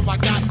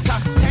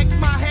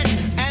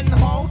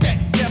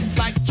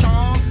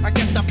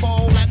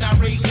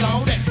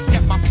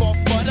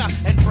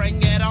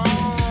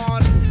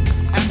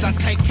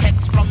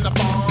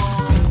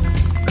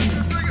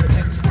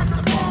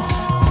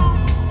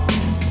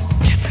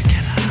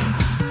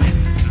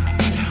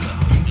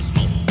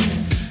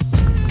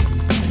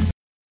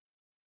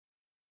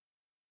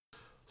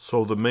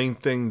So the main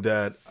thing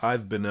that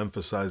I've been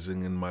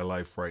emphasizing in my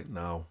life right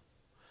now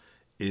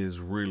is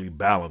really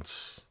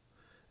balance.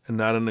 And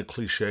not in a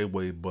cliche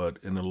way, but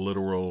in a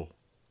literal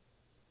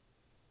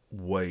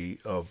way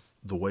of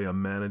the way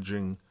I'm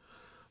managing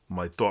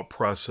my thought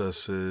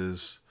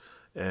processes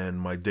and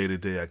my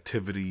day-to-day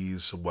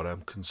activities, what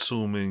I'm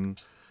consuming,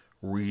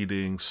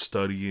 reading,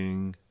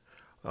 studying,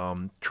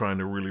 trying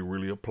to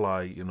really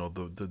apply,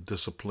 the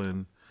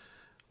discipline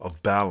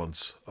of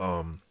balance.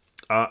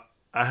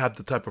 I have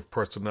the type of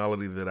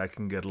personality that I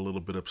can get a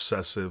little bit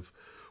obsessive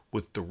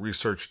with the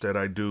research that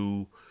I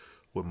do,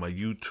 with my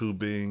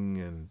YouTubing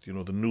and,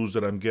 the news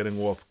that I'm getting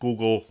off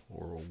Google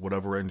or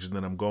whatever engine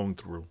that I'm going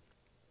through.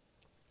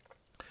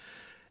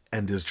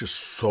 And there's just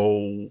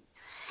so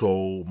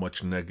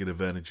much negative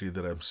energy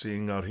that I'm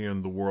seeing out here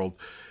in the world.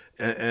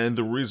 And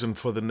the reason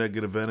for the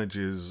negative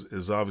energy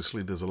is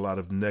obviously there's a lot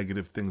of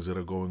negative things that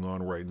are going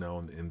on right now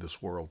in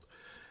this world.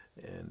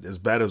 And as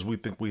bad as we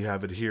think we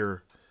have it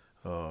here,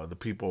 the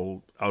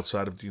people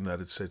outside of the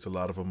United States, a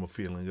lot of them are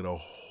feeling it a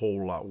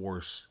whole lot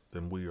worse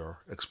than we are,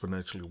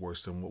 exponentially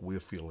worse than what we're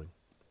feeling.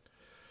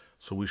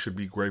 So we should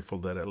be grateful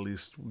that at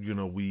least,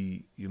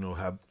 we,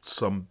 have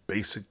some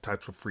basic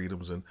types of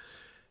freedoms and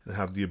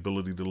have the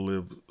ability to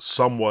live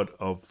somewhat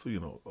of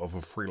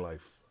a free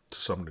life to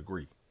some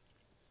degree.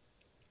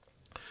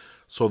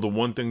 So the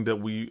one thing that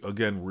we,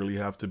 again, really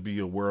have to be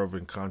aware of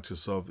and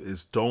conscious of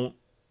is don't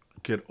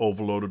get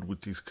overloaded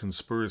with these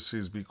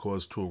conspiracies,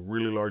 because to a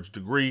really large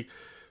degree,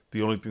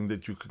 the only thing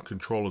that you can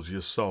control is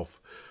yourself.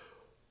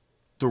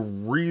 The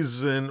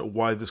reason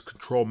why this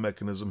control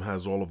mechanism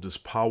has all of this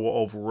power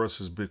over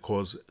us is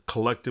because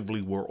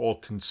collectively we're all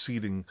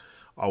conceding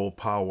our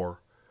power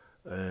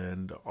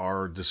and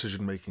our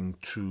decision making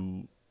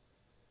to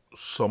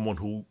someone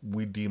who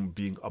we deem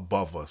being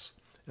above us.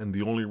 And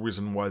the only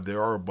reason why they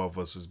are above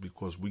us is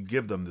because we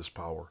give them this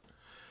power.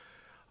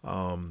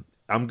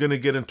 I'm going to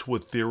get into a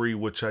theory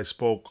which I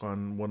spoke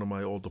on one of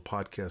my older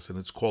podcasts, and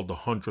it's called the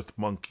 100th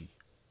monkey.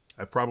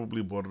 I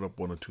probably brought it up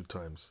 1 or 2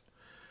 times.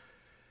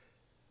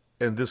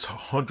 And this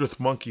 100th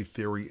monkey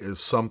theory is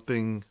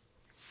something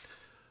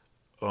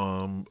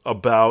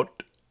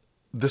about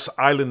this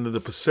island in the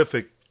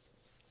Pacific.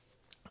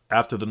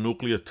 After the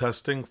nuclear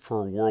testing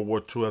for World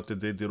War II, after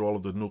they did all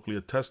of the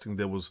nuclear testing,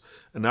 there was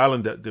an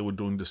island that they were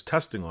doing this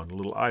testing on, a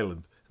little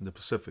island in the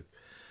Pacific.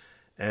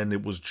 And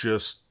it was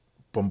just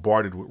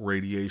bombarded with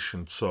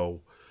radiation.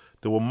 So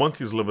there were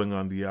monkeys living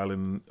on the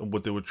island. And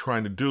what they were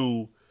trying to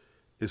do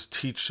is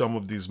teach some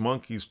of these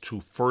monkeys to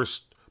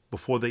first,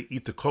 before they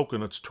eat the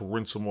coconuts, to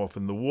rinse them off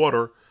in the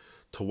water,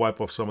 to wipe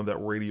off some of that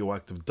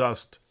radioactive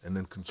dust, and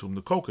then consume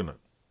the coconut.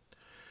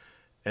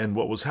 And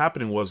what was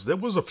happening was there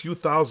was a few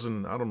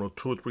thousand, 2,000 or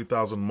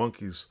 3,000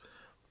 monkeys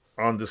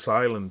on this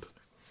island.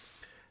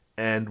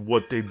 And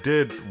what they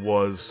did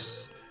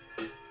was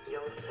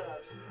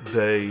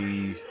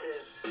to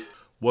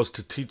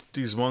teach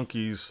these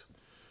monkeys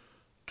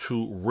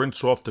to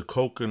rinse off the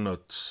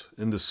coconuts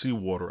in the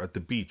seawater at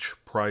the beach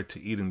prior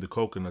to eating the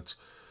coconuts,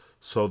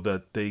 so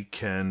that they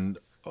can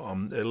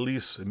at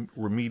least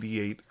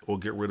remediate or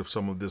get rid of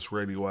some of this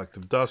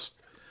radioactive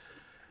dust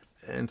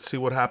and see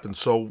what happens.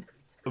 So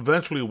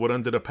eventually what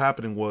ended up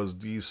happening was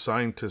these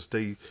scientists,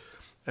 they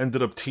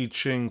ended up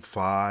teaching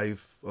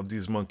 5 of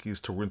these monkeys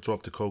to rinse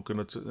off the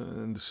coconuts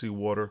in the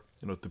seawater,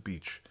 at the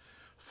beach.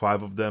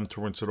 5 of them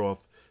to rinse it off,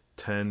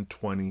 10,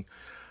 20.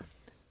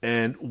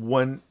 And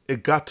when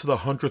it got to the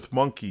 100th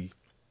monkey,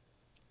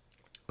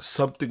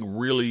 something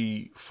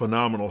really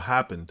phenomenal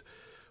happened.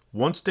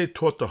 Once they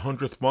taught the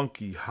 100th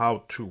monkey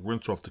how to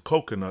rinse off the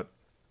coconut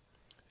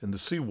in the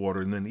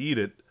seawater and then eat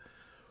it,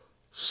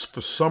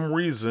 for some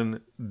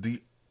reason,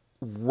 the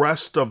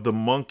rest of the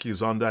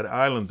monkeys on that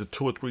island, the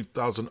 2,000 or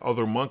 3,000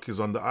 other monkeys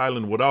on the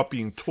island, without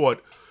being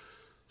taught,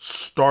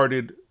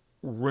 started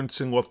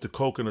rinsing off the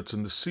coconuts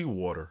in the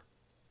seawater.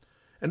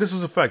 And this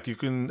is a fact.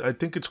 I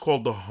think it's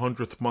called the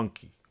 100th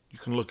monkey. You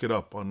can look it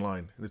up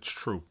online. It's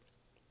true.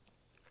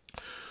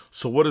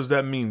 So what does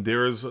that mean?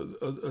 There is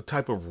a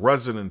type of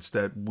resonance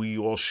that we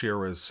all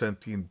share as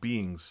sentient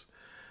beings.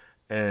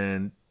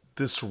 And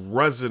this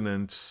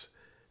resonance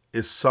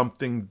is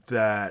something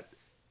that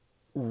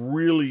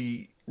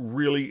really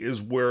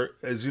is where,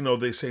 as you know,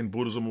 they say in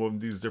Buddhism or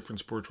these different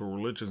spiritual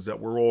religions, that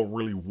we're all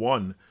really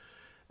one.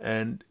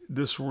 And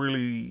this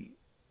really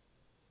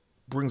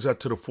brings that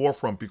to the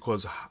forefront,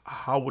 because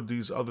how would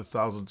these other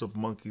thousands of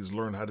monkeys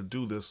learn how to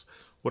do this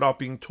without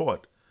being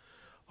taught?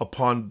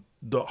 Upon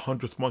the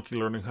 100th monkey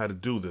learning how to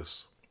do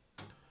this.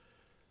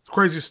 It's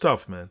crazy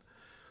stuff, man.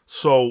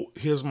 So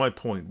here's my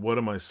point. What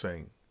am I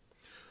saying?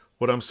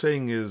 What I'm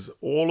saying is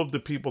all of the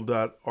people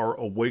that are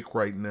awake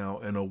right now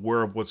and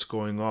aware of what's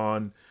going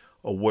on,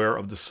 aware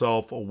of the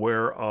self,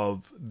 aware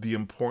of the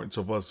importance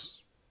of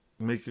us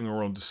making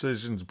our own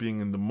decisions,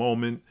 being in the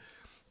moment,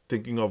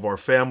 thinking of our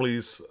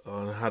families,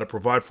 how to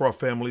provide for our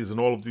families, and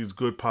all of these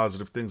good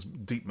positive things,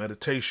 deep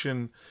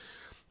meditation,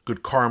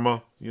 good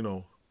karma,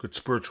 good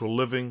spiritual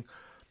living.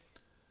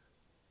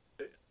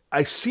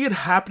 I see it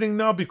happening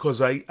now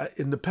because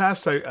in the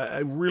past, I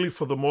really,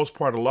 for the most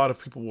part, a lot of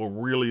people were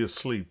really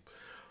asleep.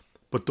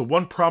 But the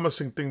one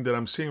promising thing that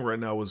I'm seeing right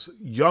now is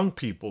young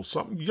people,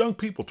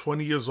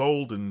 20 years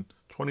old and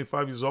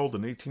 25 years old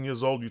and 18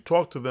 years old. You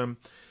talk to them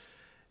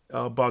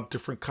about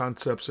different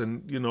concepts,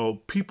 and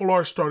people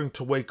are starting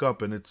to wake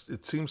up, and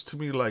it seems to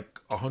me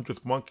like a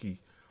 100th Monkey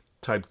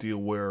type deal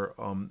where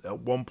at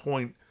one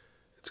point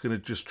it's going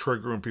to just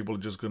trigger and people are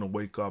just going to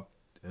wake up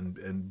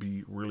and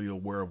be really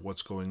aware of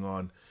what's going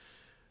on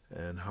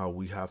and how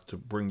we have to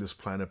bring this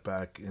planet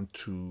back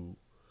into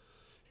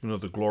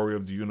the glory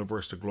of the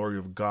universe, the glory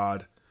of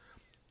God,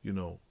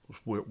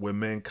 where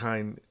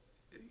mankind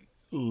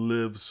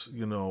lives,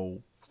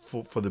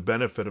 for the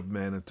benefit of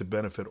man and to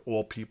benefit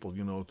all people,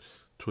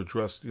 to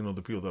address,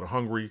 the people that are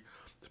hungry,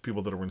 the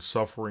people that are in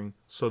suffering,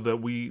 so that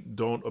we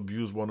don't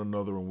abuse one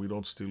another and we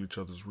don't steal each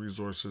other's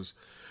resources,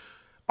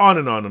 on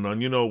and on and on.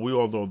 We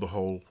all know the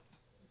whole,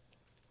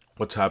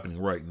 what's happening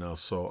right now.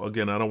 So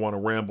again, I don't want to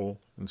ramble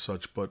and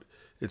such, but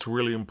it's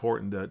really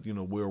important that,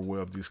 we're aware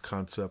of these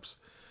concepts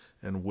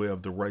and aware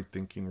of the right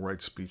thinking,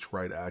 right speech,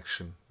 right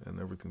action, and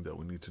everything that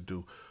we need to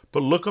do.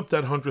 But look up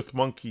that 100th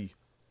Monkey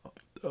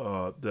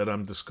that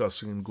I'm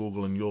discussing in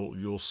Google, and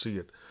you'll see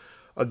it.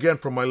 Again,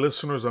 for my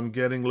listeners, I'm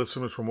getting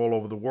listeners from all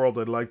over the world.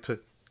 I'd like to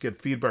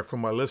get feedback from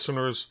my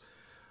listeners.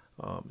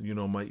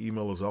 My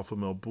email is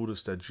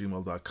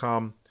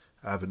alphamalebuddhist@gmail.com.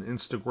 I have an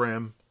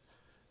Instagram,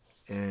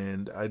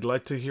 and I'd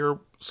like to hear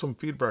some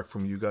feedback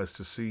from you guys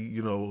to see,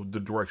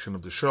 the direction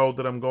of the show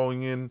that I'm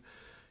going in.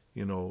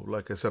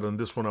 Like I said, on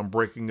this one, I'm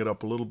breaking it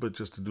up a little bit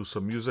just to do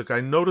some music.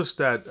 I noticed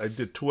that I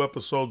did 2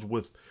 episodes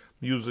with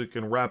music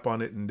and rap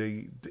on it, and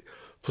they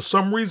for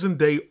some reason,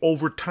 they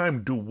over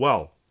time do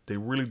well. They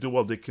really do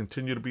well. They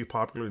continue to be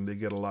popular, and they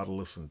get a lot of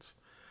listens.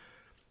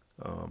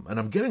 And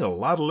I'm getting a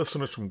lot of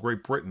listeners from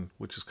Great Britain,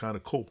 which is kind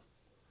of cool.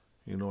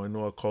 I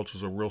know our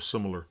cultures are real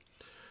similar.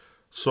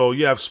 So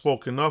yeah, I've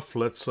spoken enough.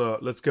 Let's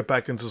get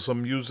back into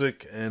some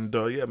music, and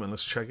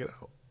let's check it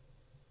out.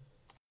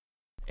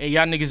 Hey,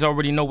 y'all niggas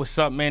already know what's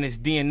up, man. It's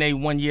DNA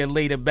 1 year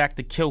later, back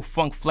to kill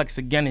Funk Flex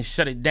again and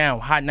shut it down.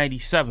 Hot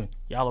 97.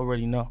 Y'all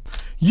already know.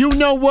 You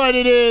know what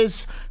it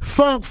is.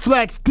 Funk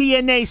Flex,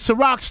 DNA,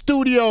 Ciroc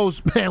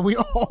Studios. Man, we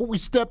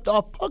always stepped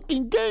our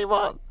fucking game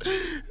up.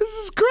 This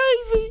is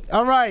crazy.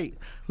 All right,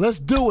 let's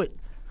do it.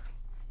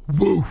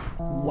 Woo.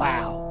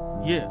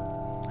 Wow. Yeah.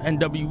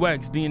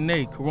 NWX,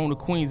 DNA, Corona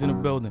Queens in the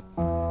building.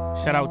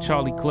 Shout out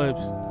Charlie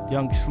Clips,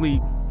 Young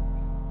Sleep.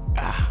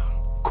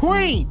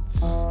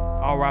 Queens.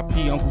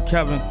 R.I.P. Uncle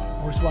Kevin.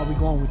 That's why we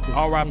going with this.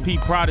 R.I.P.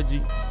 Prodigy.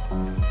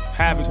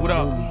 Havoc, what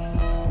up?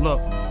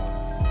 Look.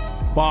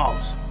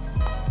 Balls.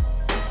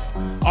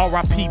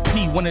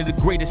 R.I.P.P. one of the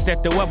greatest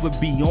that there'll ever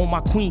be. On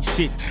my queen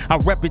shit, I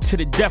rep it to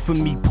the death of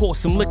me. Pour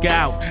some liquor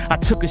out. I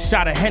took a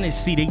shot of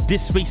Hennessy. They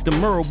disspaced the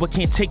mural, but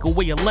can't take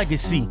away a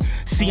legacy.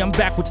 See, I'm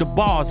back with the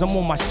bars. I'm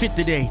on my shit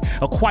today.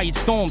 A quiet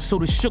storm, so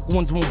the shook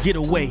ones won't get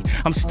away.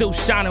 I'm still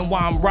shining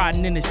while I'm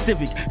riding in the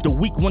Civic. The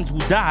weak ones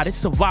will die. It's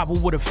survival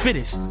with the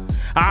fittest.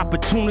 I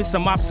opportunist,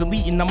 I'm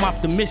obsolete and I'm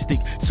optimistic.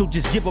 So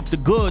just give up the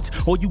goods,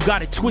 or you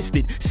got it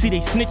twisted. See, they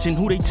snitching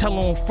who they tell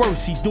on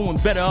first. He's doing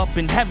better up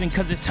in heaven,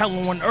 cause it's hell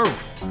on earth.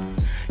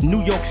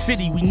 New York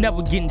City, we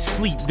never getting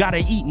sleep.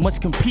 Gotta eat,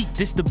 must compete.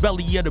 This the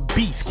belly of the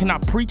beast. Can I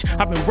preach?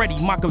 I've been ready.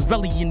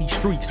 Machiavelli in these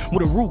streets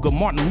with a Ruger,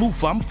 Martin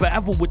Luther. I'm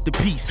forever with the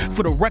peace.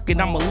 For the record,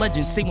 I'm a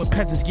legend. Say when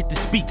peasants get to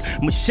speak.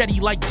 Machete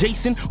like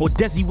Jason or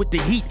Desi with the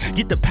heat.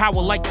 Get the power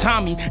like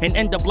Tommy and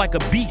end up like a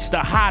beast.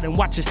 I hide and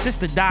watch your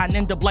sister die and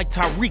end up like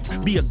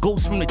Tariq. Be a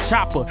ghost from the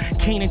chopper.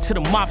 Cane into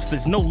the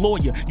mobsters. No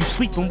lawyer. You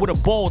sleeping with a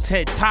bald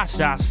head,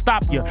 Tasha. I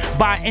stop you.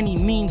 By any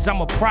means,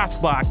 I'ma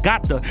prosper. I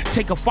got to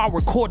take a file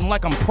recording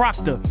like I'm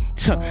Proctor.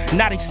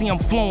 Now they see I'm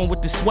flowing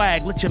with the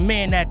swag. Let your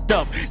man act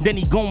up, then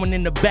he going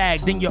in the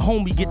bag. Then your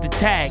homie get the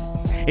tag.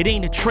 It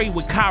ain't a trade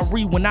with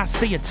Kyrie when I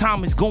say a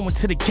time is going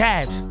to the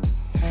Cavs.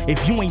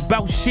 If you ain't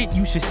bout shit,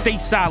 you should stay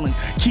silent.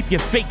 Keep your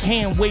fake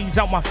hand waves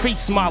out my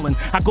face smiling.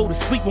 I go to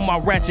sleep with my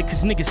ratchet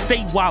cause niggas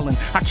stay wildin'.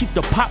 I keep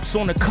the pops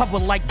on the cover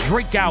like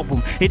Drake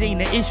album. It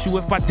ain't an issue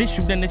if I dish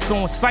you, then it's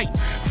on sight.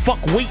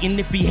 Fuck waiting,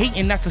 if he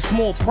hating, that's a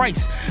small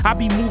price. I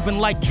be moving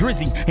like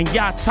Drizzy and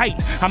y'all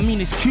tight. I mean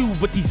it's cute,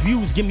 but these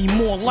views give me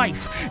more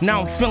life.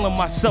 Now I'm feeling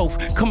myself,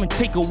 come and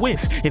take a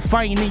whiff. If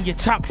I ain't in your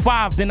top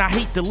 5, then I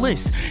hate the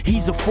list.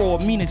 He's a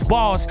fraud, meanest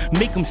bars,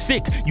 make him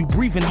sick. You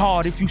breathing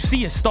hard, if you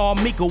see a star,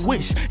 make a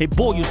wish. It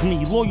boils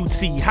me,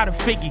 loyalty, how the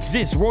fake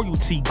exists,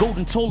 royalty,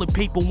 golden toilet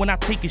paper when I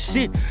take a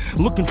shit.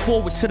 Looking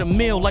forward to the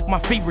meal like my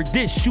favorite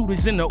dish.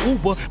 Shooters in the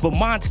Uber, but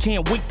mines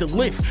can't wait to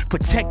lift.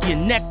 Protect your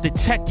neck, the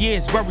tech, yeah,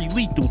 is very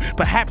lethal.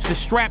 Perhaps the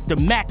strap, the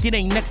Mac, it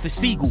ain't next to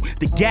Siegel.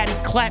 The Gaddy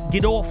clap,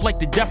 get off like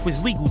the death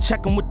is legal.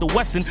 Check 'em with the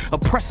Wesson,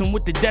 oppress 'em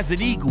with the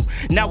Desert Eagle.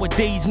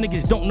 Nowadays,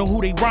 niggas don't know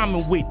who they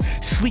rhyming with.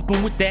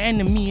 Sleeping with the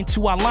enemy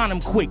until I line them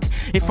quick.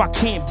 If I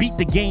can't beat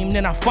the game,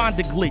 then I find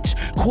a glitch.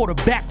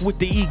 Quarterback with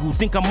the Eagle,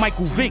 think I'm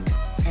Michael Vick.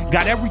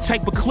 Got every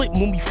type of clip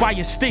when we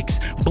fire sticks.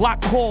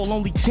 Block call,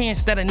 only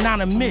chance that a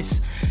nana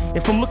miss.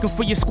 If I'm looking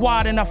for your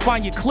squad and I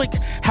find your clique,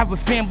 have a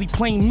family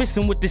plane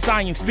missing with this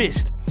iron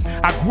fist.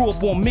 I grew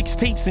up on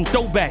mixtapes and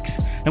throwbacks,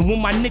 and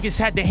when my niggas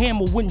had the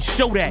hammer, wouldn't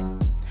show that.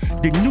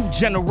 The new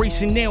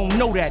generation, they don't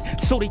know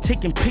that, so they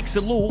taking pics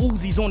of Lil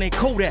Uzis on their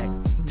Kodak.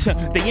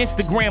 They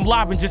Instagram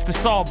living just to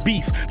solve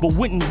beef, but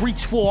wouldn't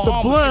reach for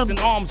arms and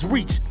arms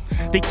reach.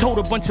 They told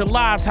a bunch of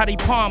lies how they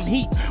palm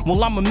heat.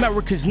 Well, I'm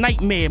America's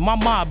nightmare, my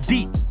mob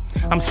deep.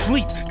 I'm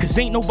sleep, cause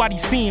ain't nobody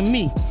seeing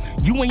me.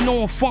 You ain't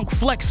on Funk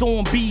Flex or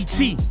on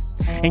BET.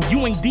 And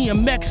you ain't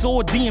DMX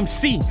or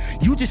DMC.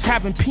 You just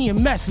having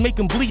PMS, make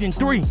them bleed in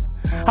 3.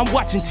 I'm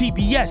watching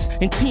TBS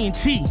and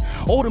TNT.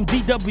 All them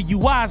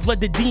DWIs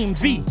led the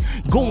DMV.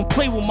 Go and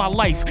play with my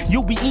life,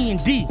 you'll be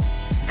E&D.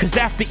 Cause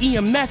after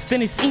EMS,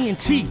 then it's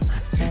ENT.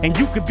 And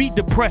you could be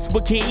depressed,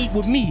 but can't eat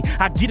with me.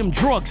 I get him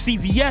drugs,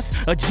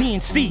 CVS, a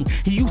GNC.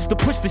 He used to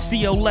push the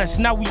CLS,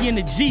 now we in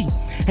the G.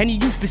 And he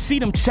used to see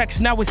them checks,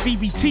 now it's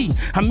EBT.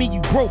 I mean,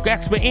 you broke,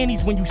 ask for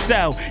Annie's when you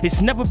sell.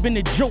 It's never been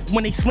a joke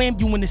when they slammed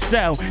you in the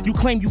cell. You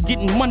claim you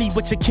getting money,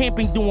 but your camp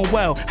ain't doing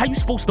well. How you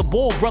supposed to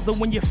ball, brother,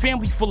 when your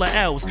family full of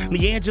L's?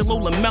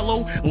 Leangelo,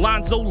 LaMelo,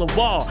 Lonzo,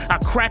 LaVar. I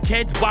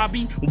crackheads,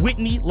 Bobby,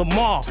 Whitney,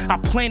 Lamar. I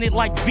planet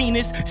like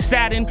Venus,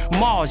 Saturn,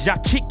 Mars. Y'all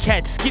Kit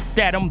Kats, skip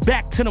that, I'm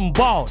back to them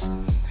bars.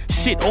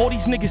 Shit, all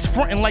these niggas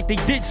frontin' like they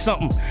did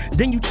something.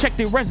 Then you check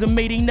their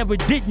resume, they never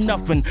did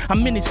nothing.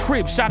 I'm in his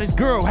crib, shot his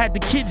girl, had the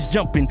kids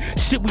jumping.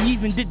 Shit, we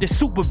even did the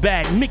super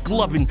bag, Mick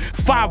Lovin',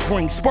 5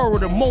 ring, spur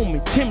of the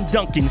moment, Tim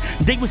Duncan.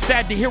 They was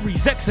sad to hear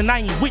he's ex and I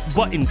ain't wit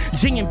button.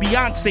 Jay and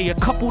Beyonce, a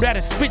couple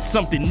that'll spit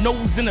something.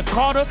 Nose in a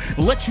Carter,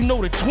 let you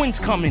know the twins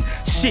coming.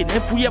 Shit,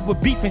 if we ever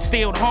beef and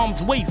stay out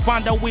harm's way,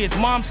 find out where his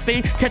mom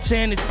stay, catch her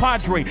in his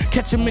Padre.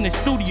 Catch him in the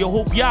studio,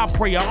 hope y'all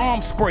pray, a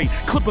arm spray.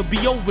 Clipper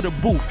be over the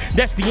booth,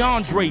 that's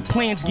DeAndre.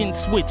 Plans getting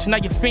switched, now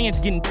your fans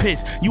getting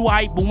pissed. You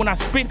aight, but when I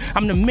spit,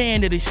 I'm the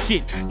man of this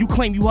shit. You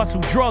claim you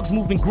hustle drugs,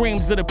 moving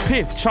grams of the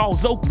piff.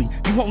 Charles Oakley,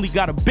 you only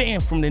got a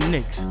band from the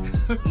Knicks.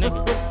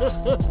 Yeah.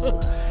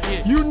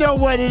 You know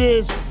what it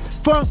is.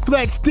 Funk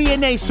Flex,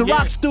 DNA,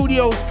 Ciroc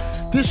Studios.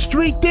 This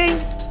street thing,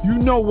 you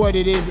know what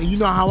it is, and you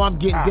know how I'm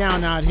getting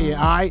down out here,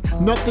 alright?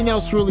 Nothing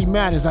else really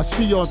matters. I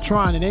see y'all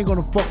trying, it ain't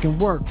gonna fucking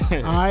work,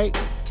 alright?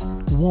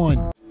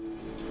 1.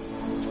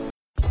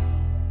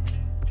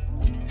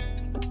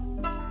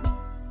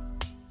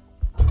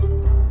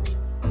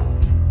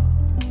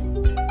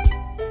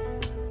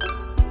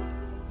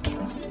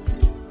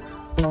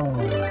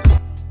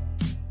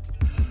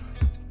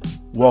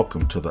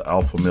 Welcome to the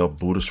Alpha Male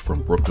Buddhist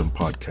from Brooklyn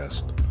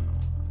podcast.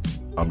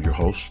 I'm your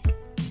host,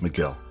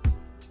 Miguel.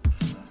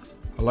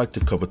 I like to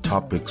cover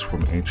topics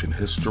from ancient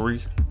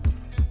history,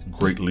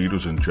 great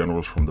leaders and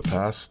generals from the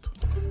past,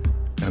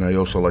 and I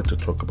also like to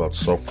talk about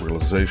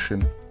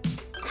self-realization,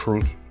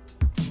 truth,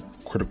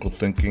 critical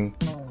thinking,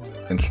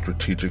 and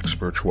strategic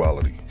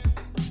spirituality.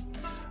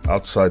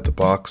 Outside the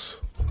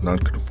box,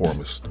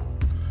 nonconformist.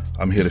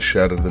 I'm here to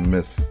shatter the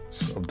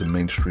myths of the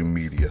mainstream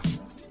media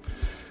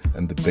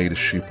and the beta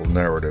sheeple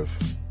narrative.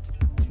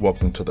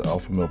 Welcome to the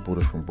Alpha Male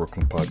Buddhist from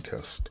Brooklyn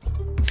podcast.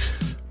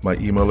 My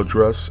email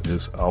address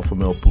is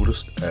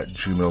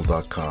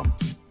alphamalebuddhist@gmail.com.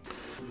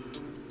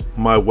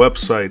 My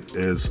website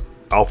is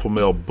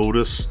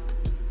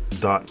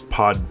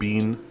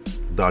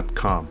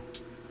alphamalebuddhist.podbean.com.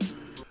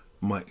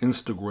 My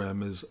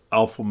Instagram is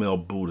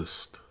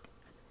alphamalebuddhist.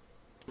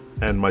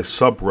 And my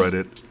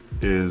subreddit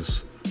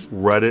is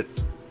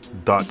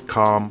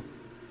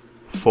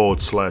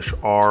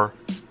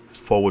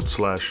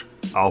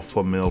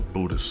reddit.com/r/Alpha Male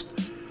Buddhist.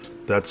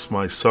 That's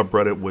my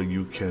subreddit where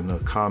you can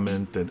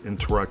comment and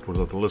interact with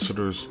other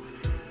listeners,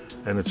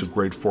 and it's a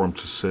great forum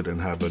to sit and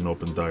have an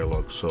open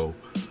dialogue. So,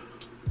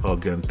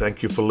 again,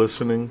 thank you for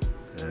listening,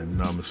 and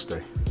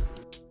namaste.